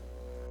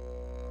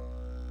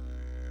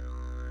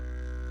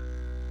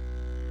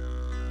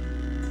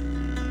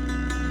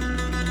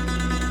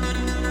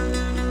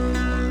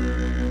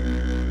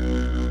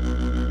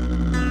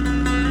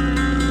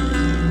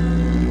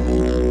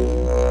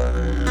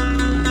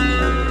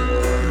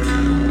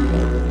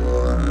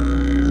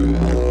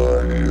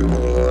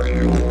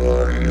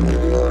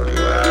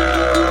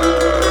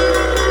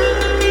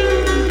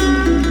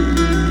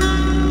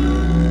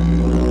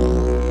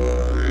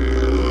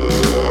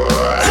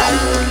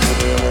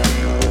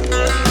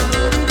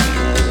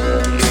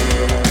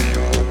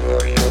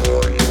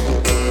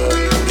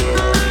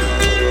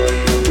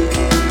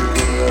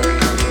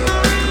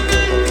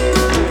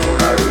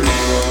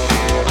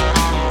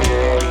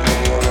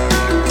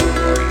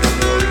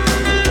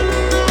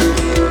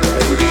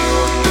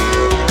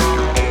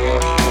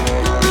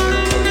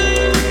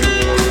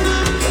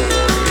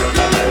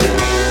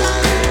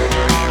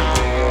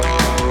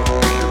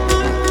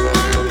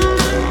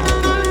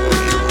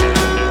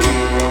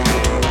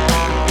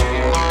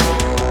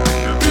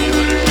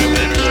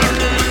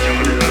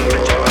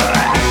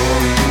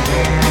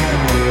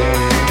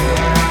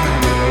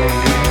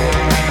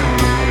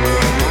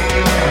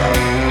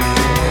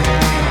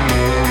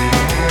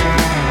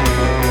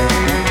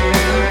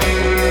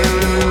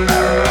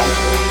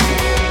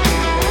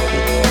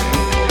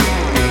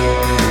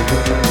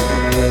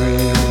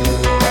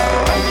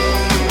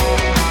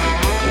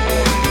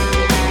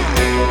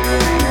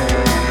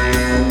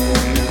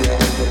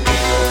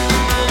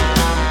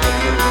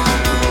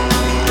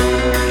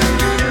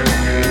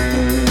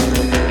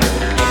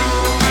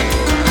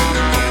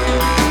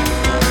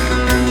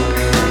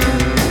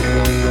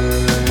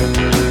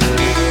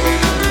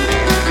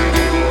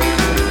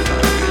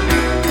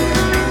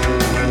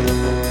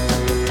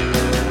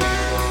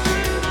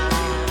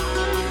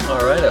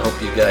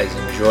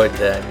 Enjoyed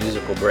that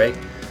musical break.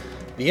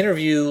 The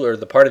interview, or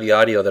the part of the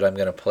audio that I'm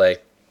going to play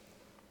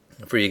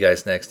for you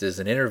guys next, is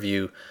an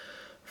interview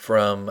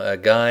from a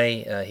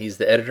guy. He's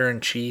the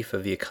editor-in-chief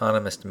of The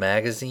Economist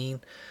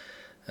magazine,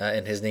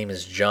 and his name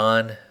is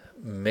John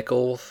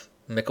Mikhoelth.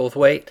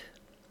 Micklethwaite,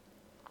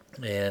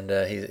 and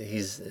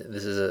this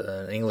is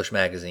an English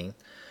magazine,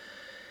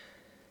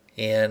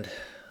 and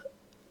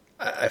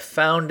I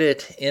found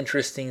it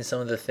interesting,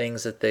 some of the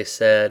things that they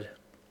said,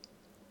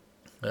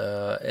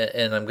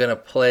 and I'm going to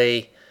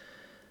play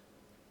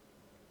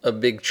a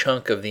big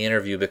chunk of the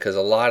interview because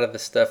a lot of the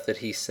stuff that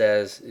he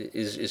says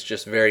is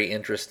just very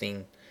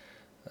interesting.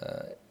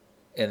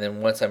 And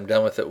then once I'm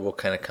done with it, we'll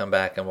kind of come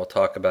back and we'll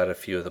talk about a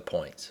few of the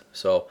points.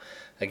 So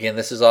again,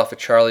 this is off of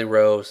Charlie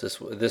Rose.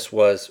 This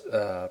was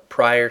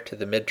prior to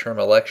the midterm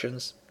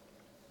elections,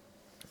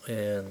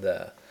 and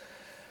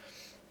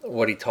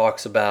what he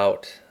talks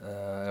about,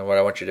 and what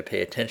I want you to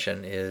pay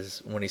attention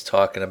is when he's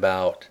talking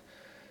about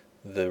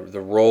the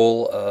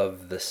role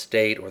of the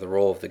state or the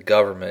role of the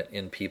government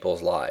in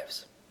people's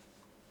lives.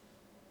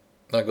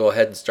 I'll go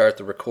ahead and start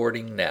the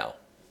recording now.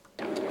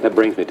 That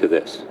brings me to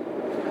this.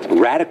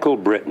 Radical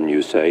Britain,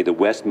 you say, the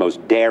West's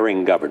most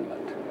daring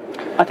government.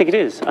 I think it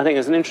is. I think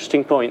it's an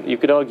interesting point. You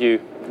could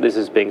argue, this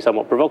is being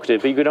somewhat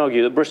provocative, but you could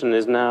argue that Britain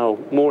is now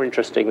more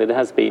interesting than it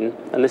has been,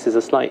 and this is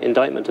a slight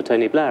indictment to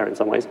Tony Blair in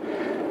some ways,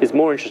 is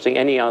more interesting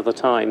any other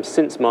time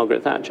since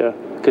Margaret Thatcher,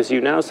 because you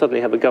now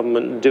suddenly have a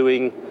government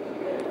doing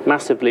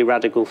massively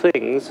radical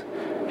things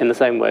in the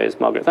same way as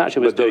Margaret Thatcher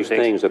was doing things. But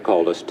those things are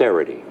called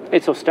austerity.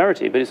 It's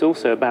austerity, but it's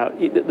also about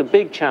the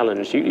big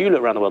challenge. You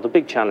look around the world, the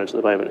big challenge at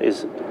the moment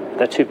is,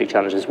 there are two big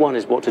challenges. One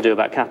is what to do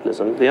about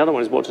capitalism. The other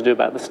one is what to do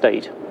about the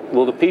state.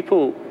 Well, the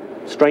people,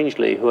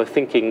 strangely, who are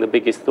thinking the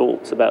biggest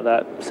thoughts about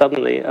that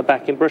suddenly are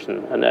back in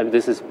Britain. And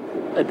this is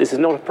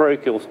not a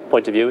parochial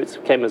point of view. It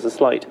came as a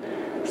slight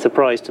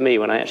surprise to me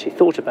when I actually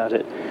thought about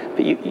it.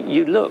 But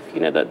you look,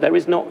 that there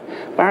is not,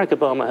 Barack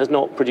Obama has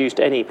not produced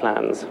any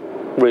plans,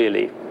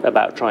 really,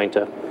 about trying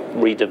to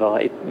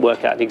redivide,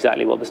 work out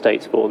exactly what the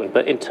state's for them.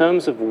 But in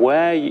terms of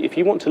if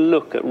you want to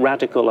look at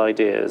radical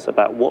ideas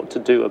about what to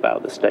do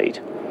about the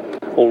state,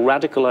 or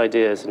radical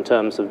ideas in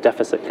terms of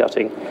deficit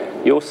cutting,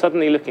 you're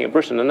suddenly looking at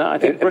Britain, and I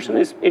think Britain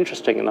is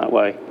interesting in that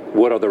way.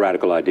 What are the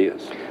radical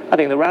ideas? I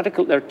think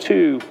there are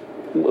two.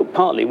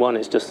 Partly one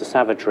is just the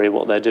savagery of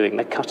what they're doing.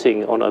 They're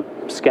cutting on a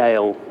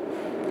scale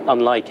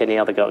unlike any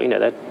other government.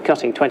 They're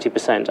cutting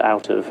 20%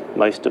 out of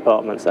most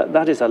departments.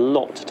 That is a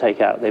lot to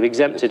take out. They've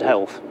exempted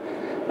health.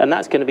 And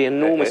that's going to be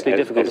enormously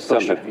difficult to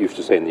push. Some used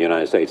to say in the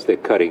United States, they're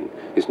cutting,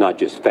 it's not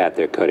just fat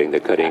they're cutting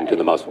to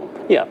the muscle.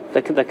 Yeah,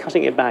 they're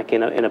cutting it back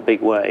in a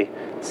big way.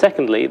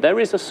 Secondly, there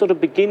is a sort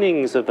of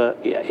beginnings of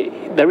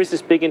there is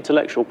this big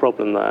intellectual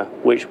problem there,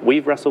 which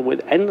we've wrestled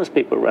with, endless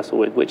people wrestle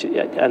with,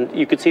 and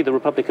you could see the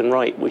Republican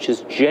right, which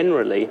has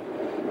generally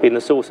been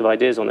the source of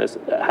ideas on this,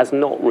 has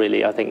not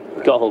really, I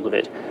think, got hold of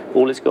it.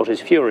 All it's got is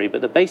fury.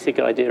 But the basic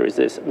idea is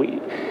this: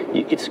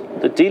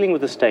 the dealing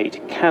with the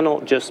state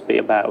cannot just be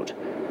about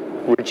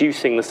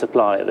reducing the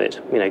supply of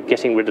it,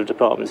 getting rid of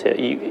departments here.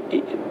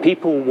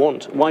 People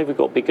want, why we've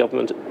got big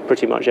government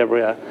pretty much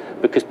everywhere,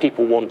 because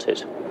people want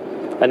it.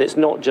 And it's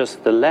not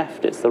just the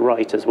left, it's the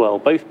right as well.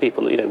 Both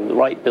people, the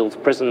right builds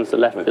prisons, the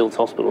left builds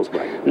hospitals.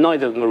 Right.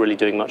 Neither of them are really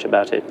doing much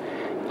about it.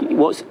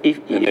 If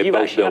you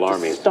actually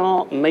have to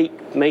start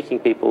making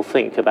people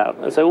think about,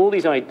 and so all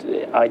these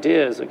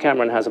ideas that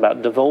Cameron has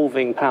about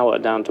devolving power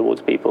down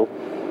towards people,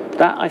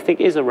 that, I think,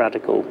 is a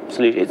radical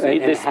solution.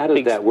 And how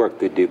does that work,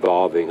 the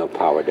devolving of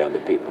power down to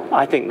people?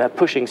 I think they're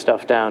pushing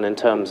stuff down in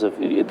terms of,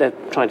 they're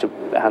trying to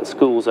hand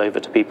schools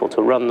over to people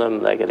to run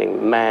them, they're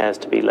getting mayors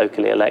to be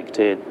locally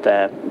elected,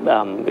 they're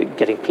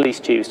getting police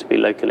chiefs to be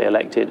locally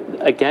elected.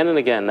 Again and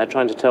again, they're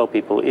trying to tell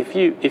people, if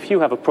you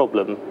have a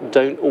problem,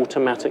 don't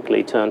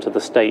automatically turn to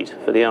the state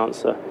for the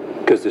answer.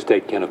 Because the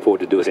state can't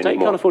afford to do it anymore. The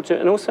state can't afford to,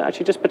 and also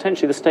actually just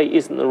potentially the state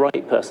isn't the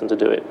right person to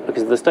do it,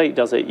 because if the state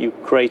does it, you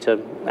create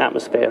an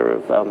atmosphere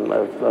of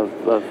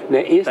now,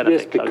 is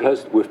this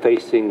because we're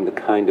facing the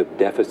kind of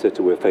deficits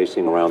that we're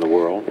facing around the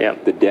world? Yeah.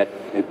 The debt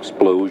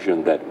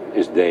explosion that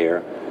is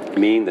there,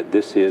 mean that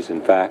this is,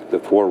 in fact, the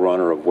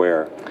forerunner of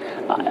where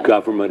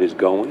government is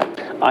going?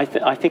 I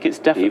think it's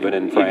definitely. Even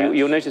in France?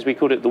 You'll notice we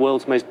called it the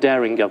world's most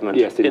daring government.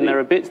 Yes, indeed. And there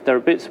are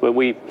bits where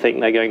we think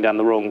they're going down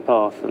the wrong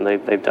path and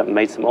they've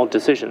made some odd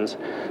decisions.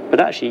 But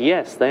actually,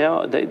 yes, they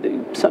are.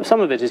 Some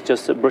of it is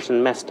just that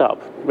Britain messed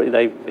up.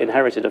 They've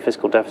inherited a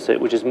fiscal deficit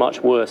which is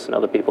much worse than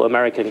other people.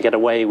 America can get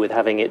away with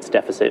having its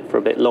deficit for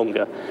a bit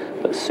longer.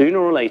 But sooner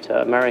or later,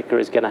 America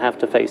is going to have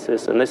to face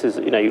this. And this is,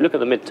 you look at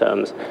the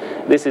midterms,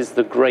 this is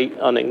the great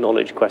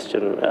unacknowledged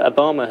question.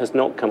 Obama has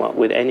not come up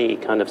with any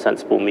kind of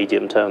sensible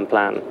medium-term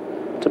plan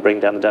to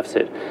bring down the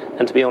deficit.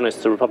 And to be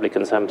honest, the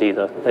Republicans haven't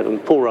either.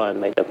 Paul Ryan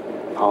made a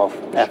half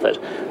effort,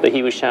 but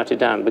he was shouted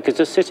down because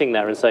just sitting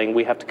there and saying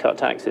we have to cut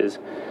taxes,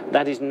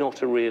 that is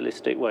not a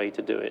realistic way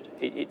to do it.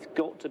 It's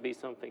got to be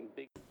something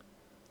big.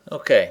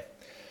 Okay.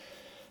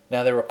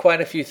 Now, there were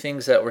quite a few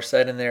things that were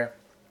said in there.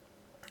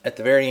 At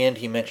the very end,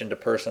 he mentioned a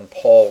person,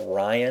 Paul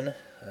Ryan.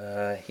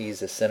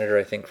 He's a senator,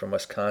 I think, from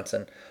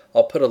Wisconsin.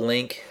 I'll put a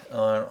link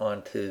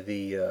onto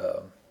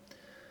the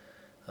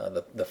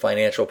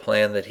financial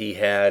plan that he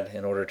had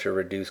in order to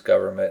reduce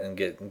government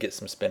and get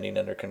some spending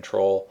under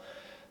control.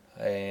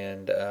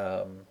 And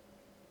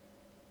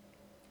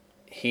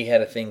he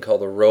had a thing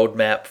called the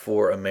Roadmap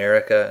for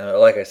America.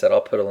 Like I said, I'll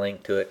put a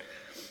link to it.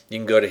 You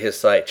can go to his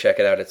site, check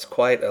it out. It's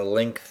quite a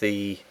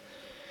lengthy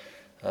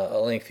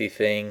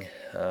thing,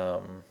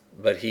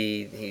 but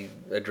he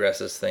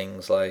addresses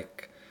things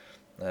like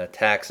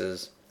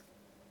taxes,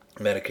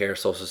 Medicare,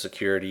 Social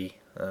Security,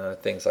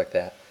 things like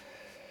that.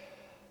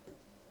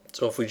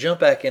 So if we jump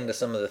back into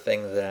some of the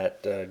things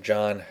that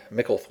John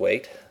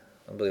Micklethwaite,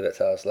 I believe that's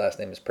how his last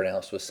name is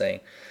pronounced, was saying,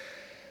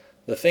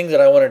 the thing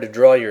that I wanted to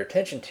draw your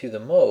attention to the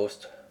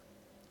most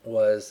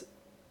was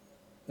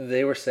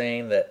they were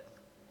saying that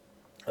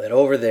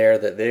over there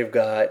that they've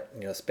got,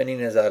 spending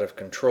is out of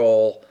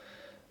control,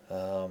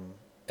 and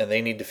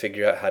they need to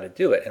figure out how to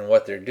do it. And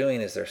what they're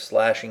doing is they're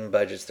slashing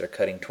budgets. They're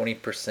cutting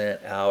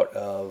 20% out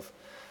of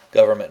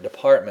government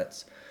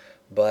departments.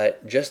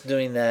 But just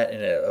doing that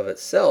in and of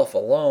itself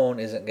alone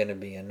isn't going to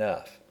be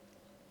enough.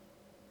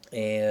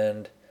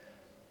 And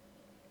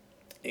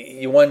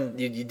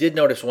you did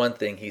notice one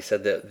thing. He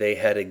said that they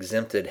had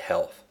exempted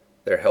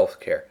their health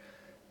care.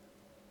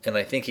 And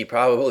I think he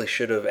probably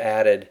should have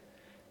added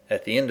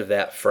at the end of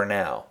that, for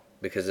now.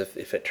 Because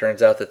if it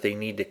turns out that they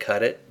need to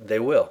cut it, they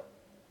will.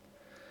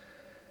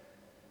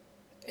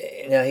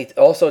 Now, he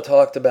also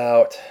talked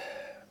about,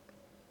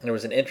 there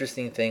was an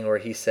interesting thing where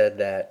he said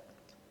that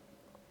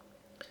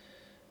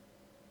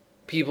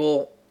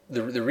people,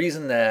 the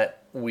reason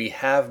that we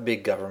have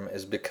big government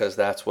is because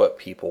that's what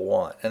people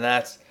want. And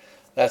that's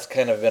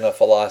kind of been a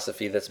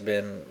philosophy that's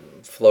been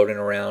floating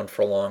around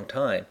for a long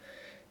time,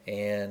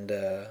 and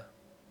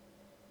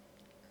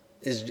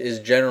is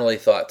generally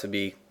thought to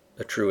be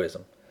a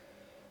truism.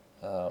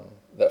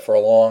 That for a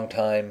long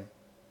time,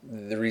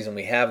 the reason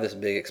we have this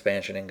big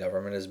expansion in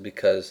government is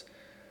because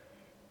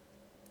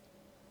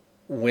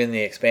when the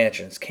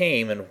expansions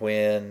came and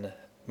when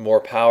more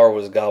power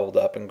was gobbled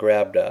up and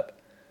grabbed up,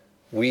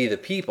 we, the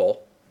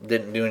people,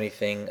 didn't do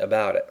anything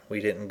about it. We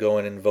didn't go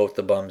in and vote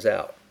the bums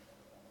out.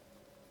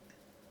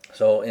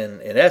 So in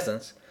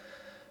essence,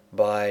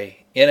 by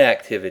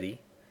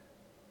inactivity,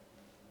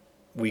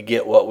 we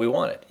get what we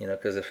wanted.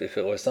 Because if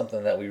it was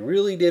something that we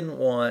really didn't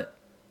want,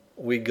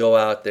 we'd go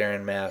out there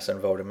en masse and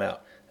vote them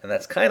out. And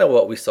that's kind of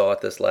what we saw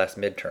at this last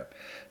midterm.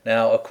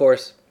 Now, of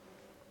course,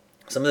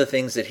 some of the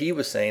things that he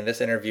was saying, this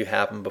interview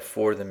happened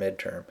before the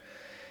midterm.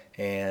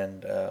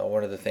 And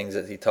one of the things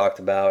that he talked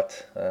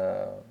about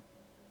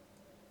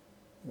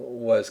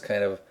was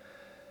kind of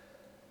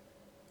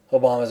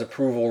Obama's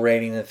approval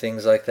rating and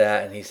things like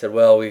that. And he said,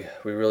 well, we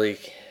really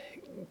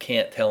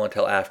can't tell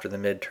until after the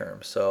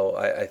midterm. So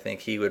I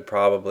think he would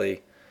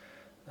probably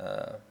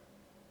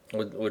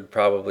would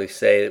probably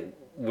say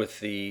with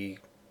the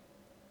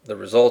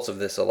results of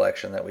this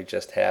election that we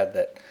just had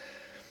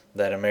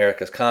that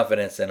America's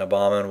confidence in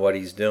Obama and what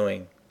he's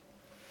doing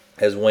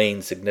has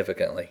waned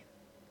significantly.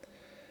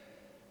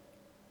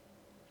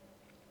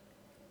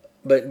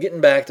 But getting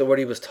back to what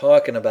he was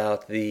talking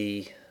about,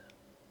 the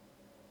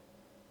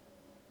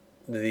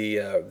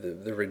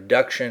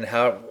reduction,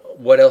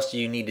 what else do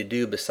you need to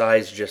do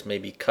besides just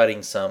maybe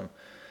cutting some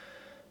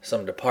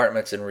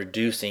departments and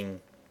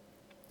reducing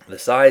the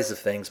size of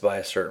things by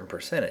a certain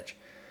percentage?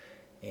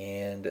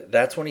 And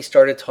that's when he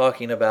started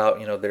talking about,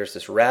 there's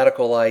this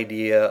radical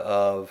idea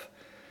of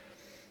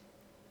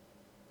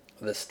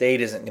the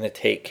state isn't going to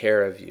take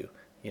care of you,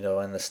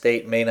 and the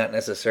state may not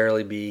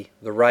necessarily be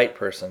the right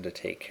person to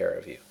take care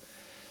of you.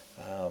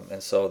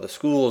 And so the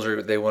schools,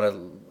 they want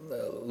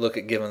to look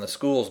at giving the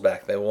schools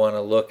back. They want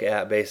to look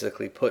at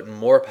basically putting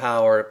more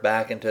power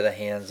back into the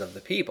hands of the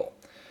people.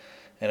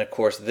 And of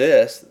course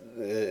this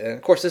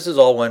is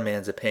all one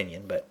man's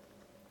opinion, but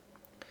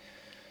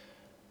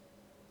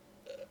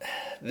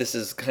this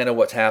is kind of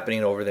what's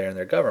happening over there in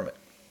their government.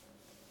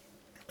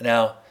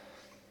 Now,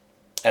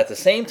 at the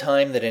same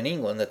time that in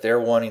England that they're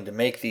wanting to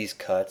make these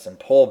cuts and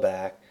pull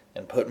back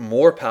and put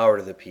more power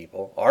to the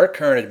people, our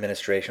current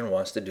administration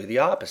wants to do the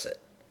opposite.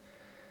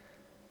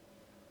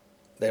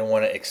 They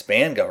want to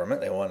expand government.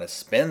 They want to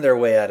spend their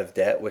way out of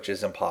debt, which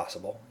is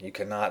impossible.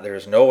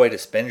 There's no way to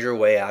spend your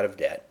way out of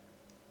debt.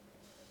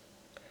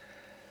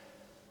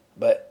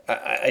 But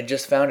I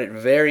just found it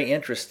very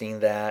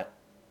interesting that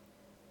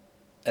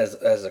as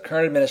the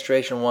current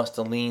administration wants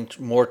to lean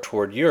more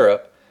toward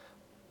Europe,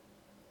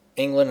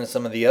 England and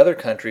some of the other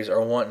countries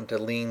are wanting to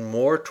lean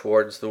more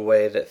towards the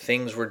way that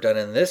things were done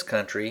in this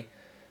country,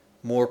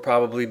 more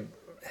probably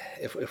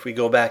if we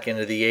go back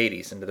into the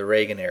 80s, into the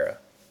Reagan era.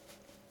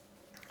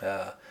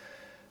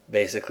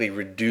 Basically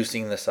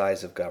reducing the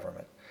size of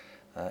government.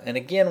 And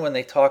again, when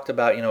they talked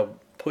about,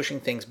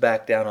 pushing things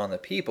back down on the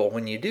people,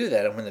 when you do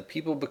that and when the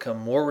people become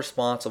more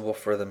responsible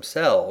for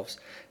themselves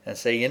and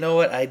say, you know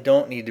what, I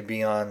don't need to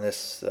be on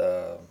this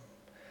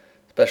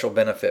special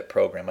benefit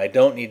program. I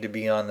don't need to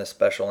be on this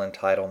special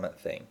entitlement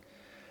thing.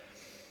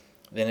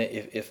 Then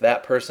if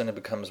that person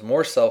becomes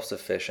more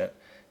self-sufficient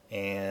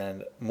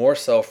and more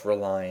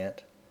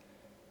self-reliant,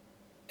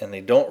 and they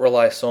don't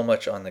rely so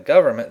much on the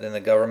government, then the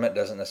government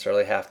doesn't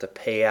necessarily have to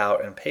pay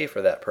out and pay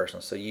for that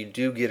person. So you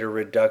do get a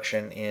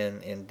reduction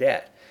in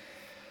debt.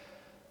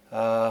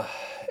 But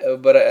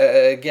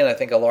again, I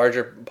think a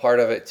larger part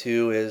of it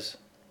too is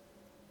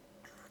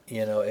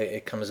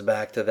it comes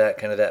back to that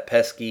kind of that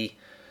pesky,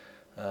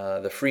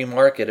 the free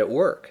market at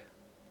work.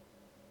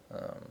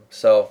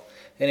 So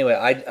anyway,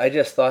 I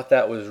just thought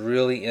that was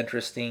really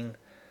interesting.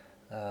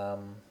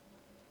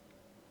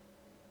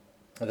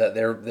 That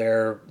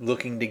they're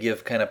looking to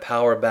give kind of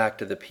power back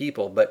to the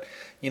people. But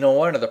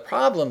one of the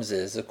problems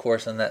is, of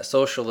course, in that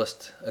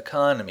socialist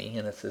economy,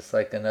 and it's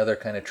like another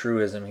kind of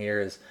truism here,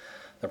 is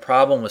the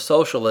problem with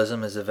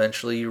socialism is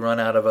eventually you run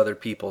out of other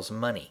people's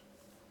money.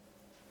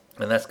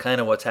 And that's kind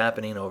of what's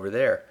happening over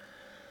there.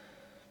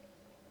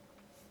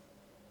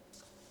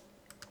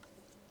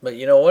 But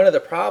one of the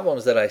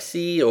problems that I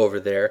see over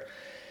there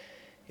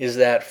is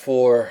that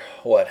for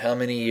how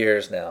many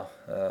years now,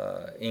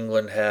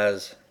 England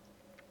has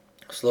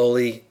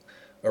slowly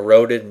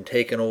eroded and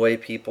taken away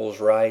people's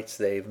rights.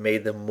 They've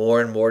made them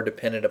more and more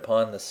dependent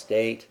upon the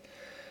state.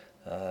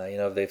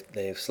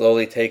 They've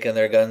slowly taken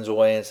their guns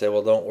away and said,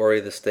 well, don't worry,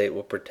 the state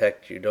will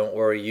protect you. Don't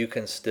worry, you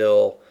can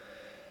still,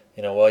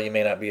 you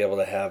may not be able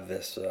to have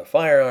this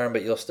firearm,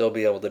 but you'll still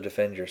be able to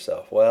defend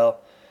yourself.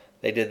 Well,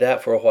 they did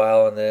that for a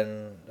while, and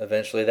then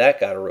eventually that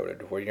got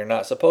eroded, where you're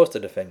not supposed to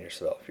defend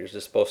yourself. You're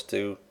just supposed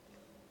to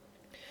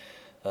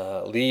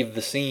leave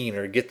the scene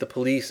or get the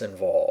police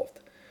involved.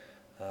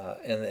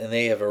 And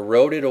they have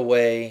eroded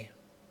away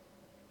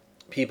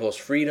people's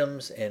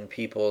freedoms and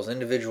people's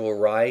individual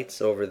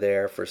rights over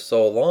there for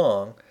so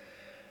long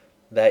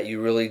that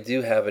you really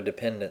do have a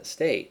dependent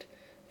state.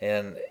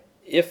 And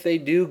if they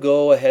do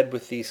go ahead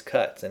with these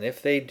cuts, and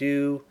if they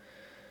do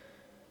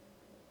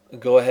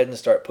go ahead and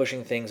start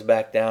pushing things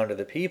back down to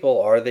the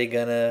people, are they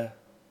going to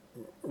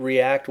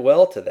react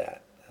well to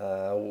that?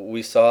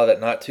 We saw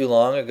that not too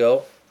long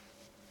ago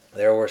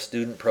there were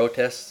student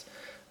protests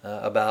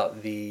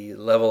about the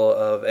level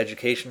of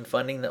education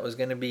funding that was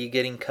going to be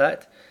getting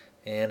cut,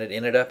 and it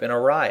ended up in a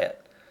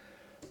riot.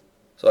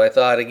 So I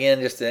thought, again,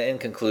 just in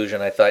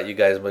conclusion, I thought you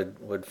guys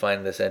would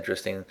find this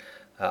interesting.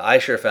 I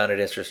sure found it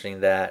interesting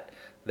that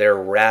their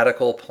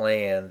radical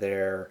plan,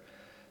 their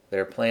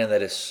plan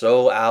that is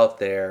so out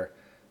there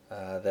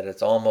that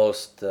it's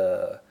almost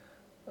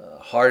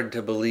hard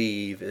to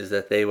believe, is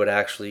that they would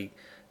actually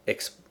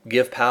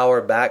give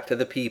power back to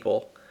the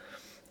people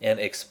and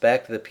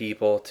expect the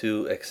people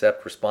to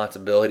accept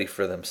responsibility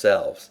for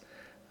themselves,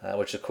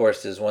 which of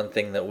course is one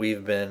thing that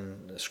we've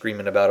been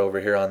screaming about over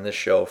here on this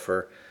show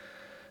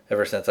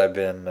ever since I've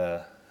been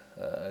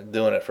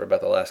doing it for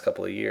about the last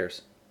couple of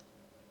years.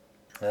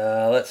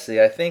 Let's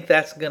see, I think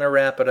that's going to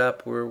wrap it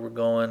up. We're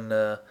going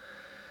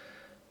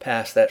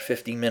past that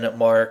 50-minute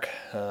mark.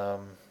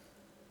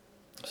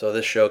 So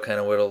this show kind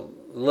of went a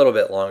little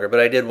bit longer,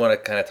 but I did want to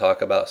kind of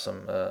talk about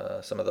some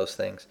of those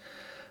things.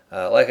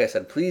 Like I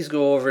said, please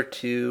go over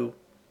to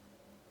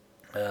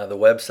the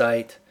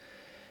website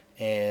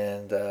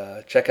and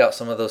check out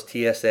some of those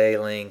TSA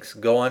links.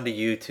 Go onto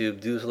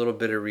YouTube, do a little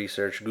bit of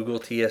research, Google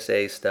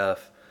TSA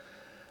stuff.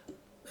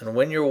 And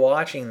when you're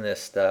watching this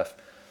stuff,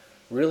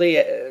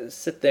 really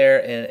sit there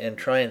and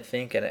try and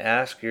think and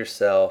ask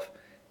yourself,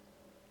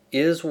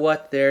 is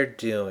what they're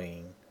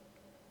doing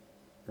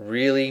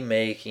really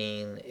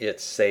making it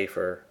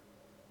safer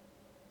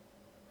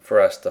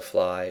for us to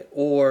fly?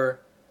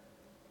 Or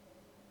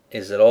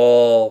is it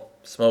all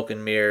smoke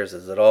and mirrors?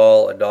 Is it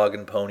all a dog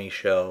and pony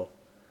show?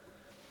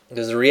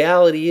 Because the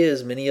reality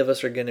is, many of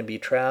us are going to be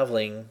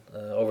traveling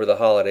over the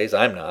holidays.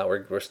 I'm not.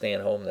 We're staying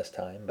home this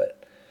time.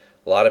 But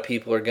a lot of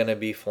people are going to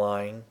be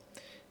flying.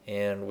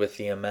 And with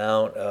the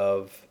amount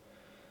of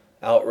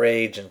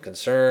outrage and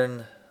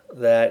concern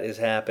that is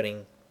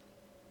happening,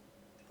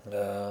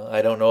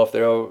 I don't know if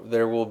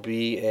there will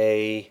be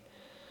a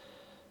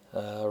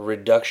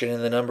reduction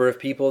in the number of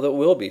people that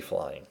will be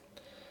flying.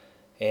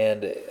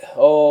 And,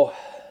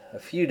 a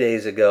few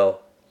days ago,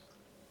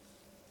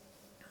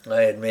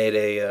 I had made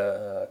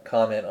a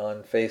comment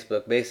on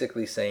Facebook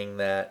basically saying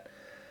that,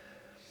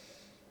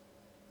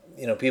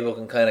 people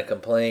can kind of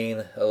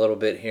complain a little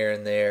bit here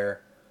and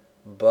there,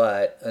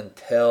 but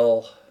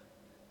until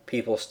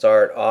people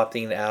start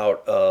opting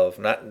out of,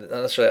 not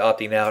necessarily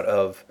opting out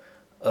of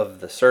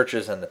the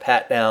searches and the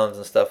pat-downs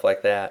and stuff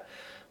like that,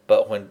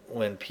 but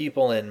when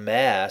people in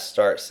mass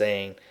start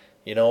saying,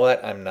 you know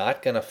what, I'm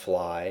not going to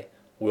fly,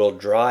 we'll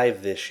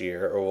drive this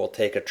year, or we'll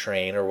take a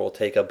train, or we'll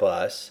take a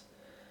bus,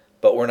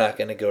 but we're not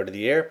going to go to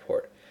the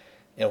airport.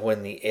 And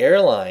when the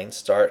airlines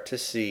start to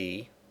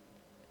see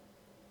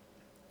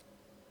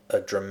a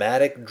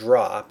dramatic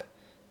drop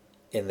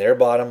in their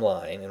bottom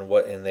line and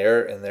what in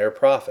their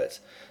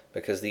profits,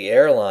 because the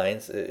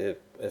airlines, if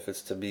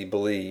it's to be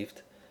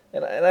believed,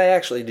 and I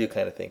actually do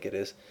kind of think it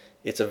is,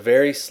 it's a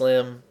very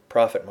slim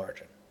profit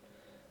margin.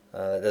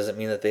 That doesn't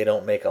mean that they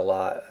don't make a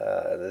lot.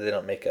 They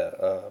don't make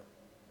a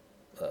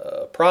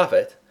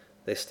profit.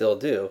 They still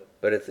do,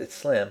 but it's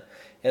slim,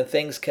 and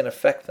things can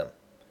affect them.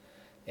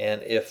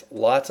 And if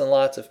lots and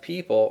lots of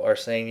people are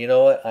saying, you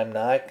know what, I'm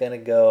not going to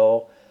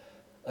go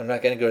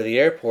to the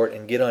airport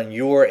and get on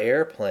your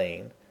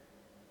airplane,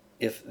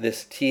 if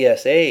this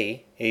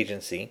TSA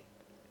agency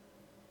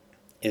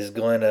is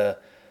going to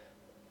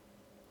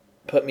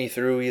put me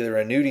through either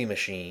a nudie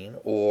machine,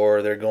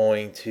 or they're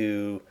going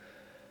to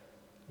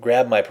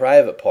grab my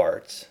private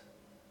parts,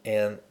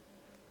 and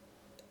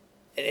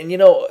you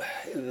know,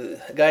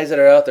 guys that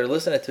are out there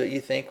listening to it,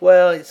 you think,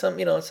 well, some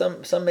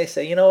may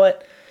say, you know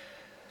what,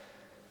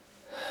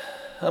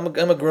 I'm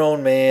a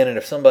grown man, and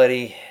if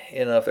somebody,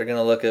 if they're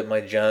gonna look at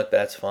my junk,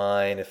 that's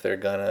fine. If they're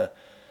gonna,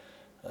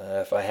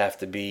 if I have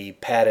to be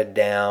patted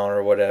down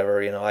or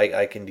whatever,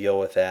 I can deal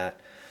with that.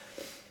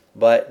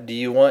 But do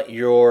you want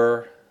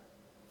your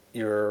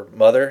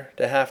mother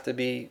to have to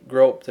be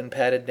groped and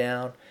patted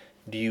down?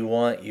 Do you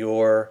want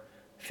your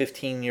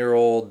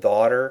 15-year-old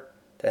daughter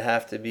to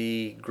have to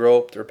be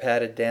groped or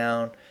patted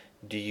down?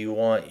 Do you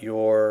want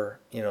your,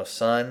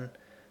 son,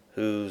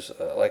 who's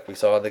like we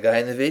saw the guy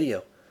in the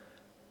video,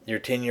 your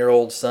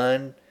 10-year-old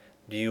son?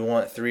 Do you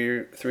want three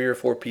or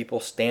four people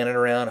standing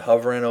around,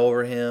 hovering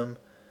over him,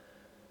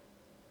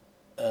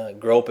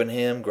 groping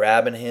him,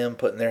 grabbing him,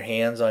 putting their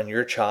hands on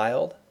your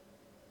child?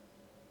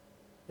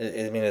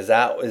 I mean, is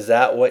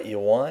that what you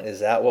want? Is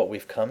that what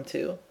we've come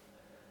to?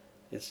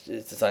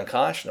 It's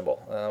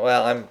unconscionable.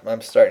 Well,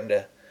 I'm starting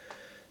to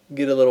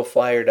get a little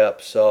fired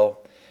up. So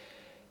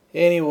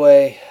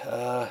anyway,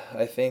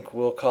 I think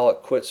we'll call it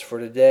quits for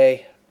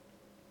today.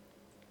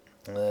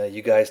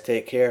 You guys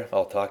take care.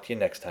 I'll talk to you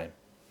next time.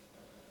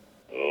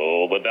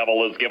 Oh, the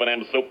devil has given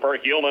him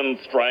superhuman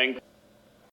strength.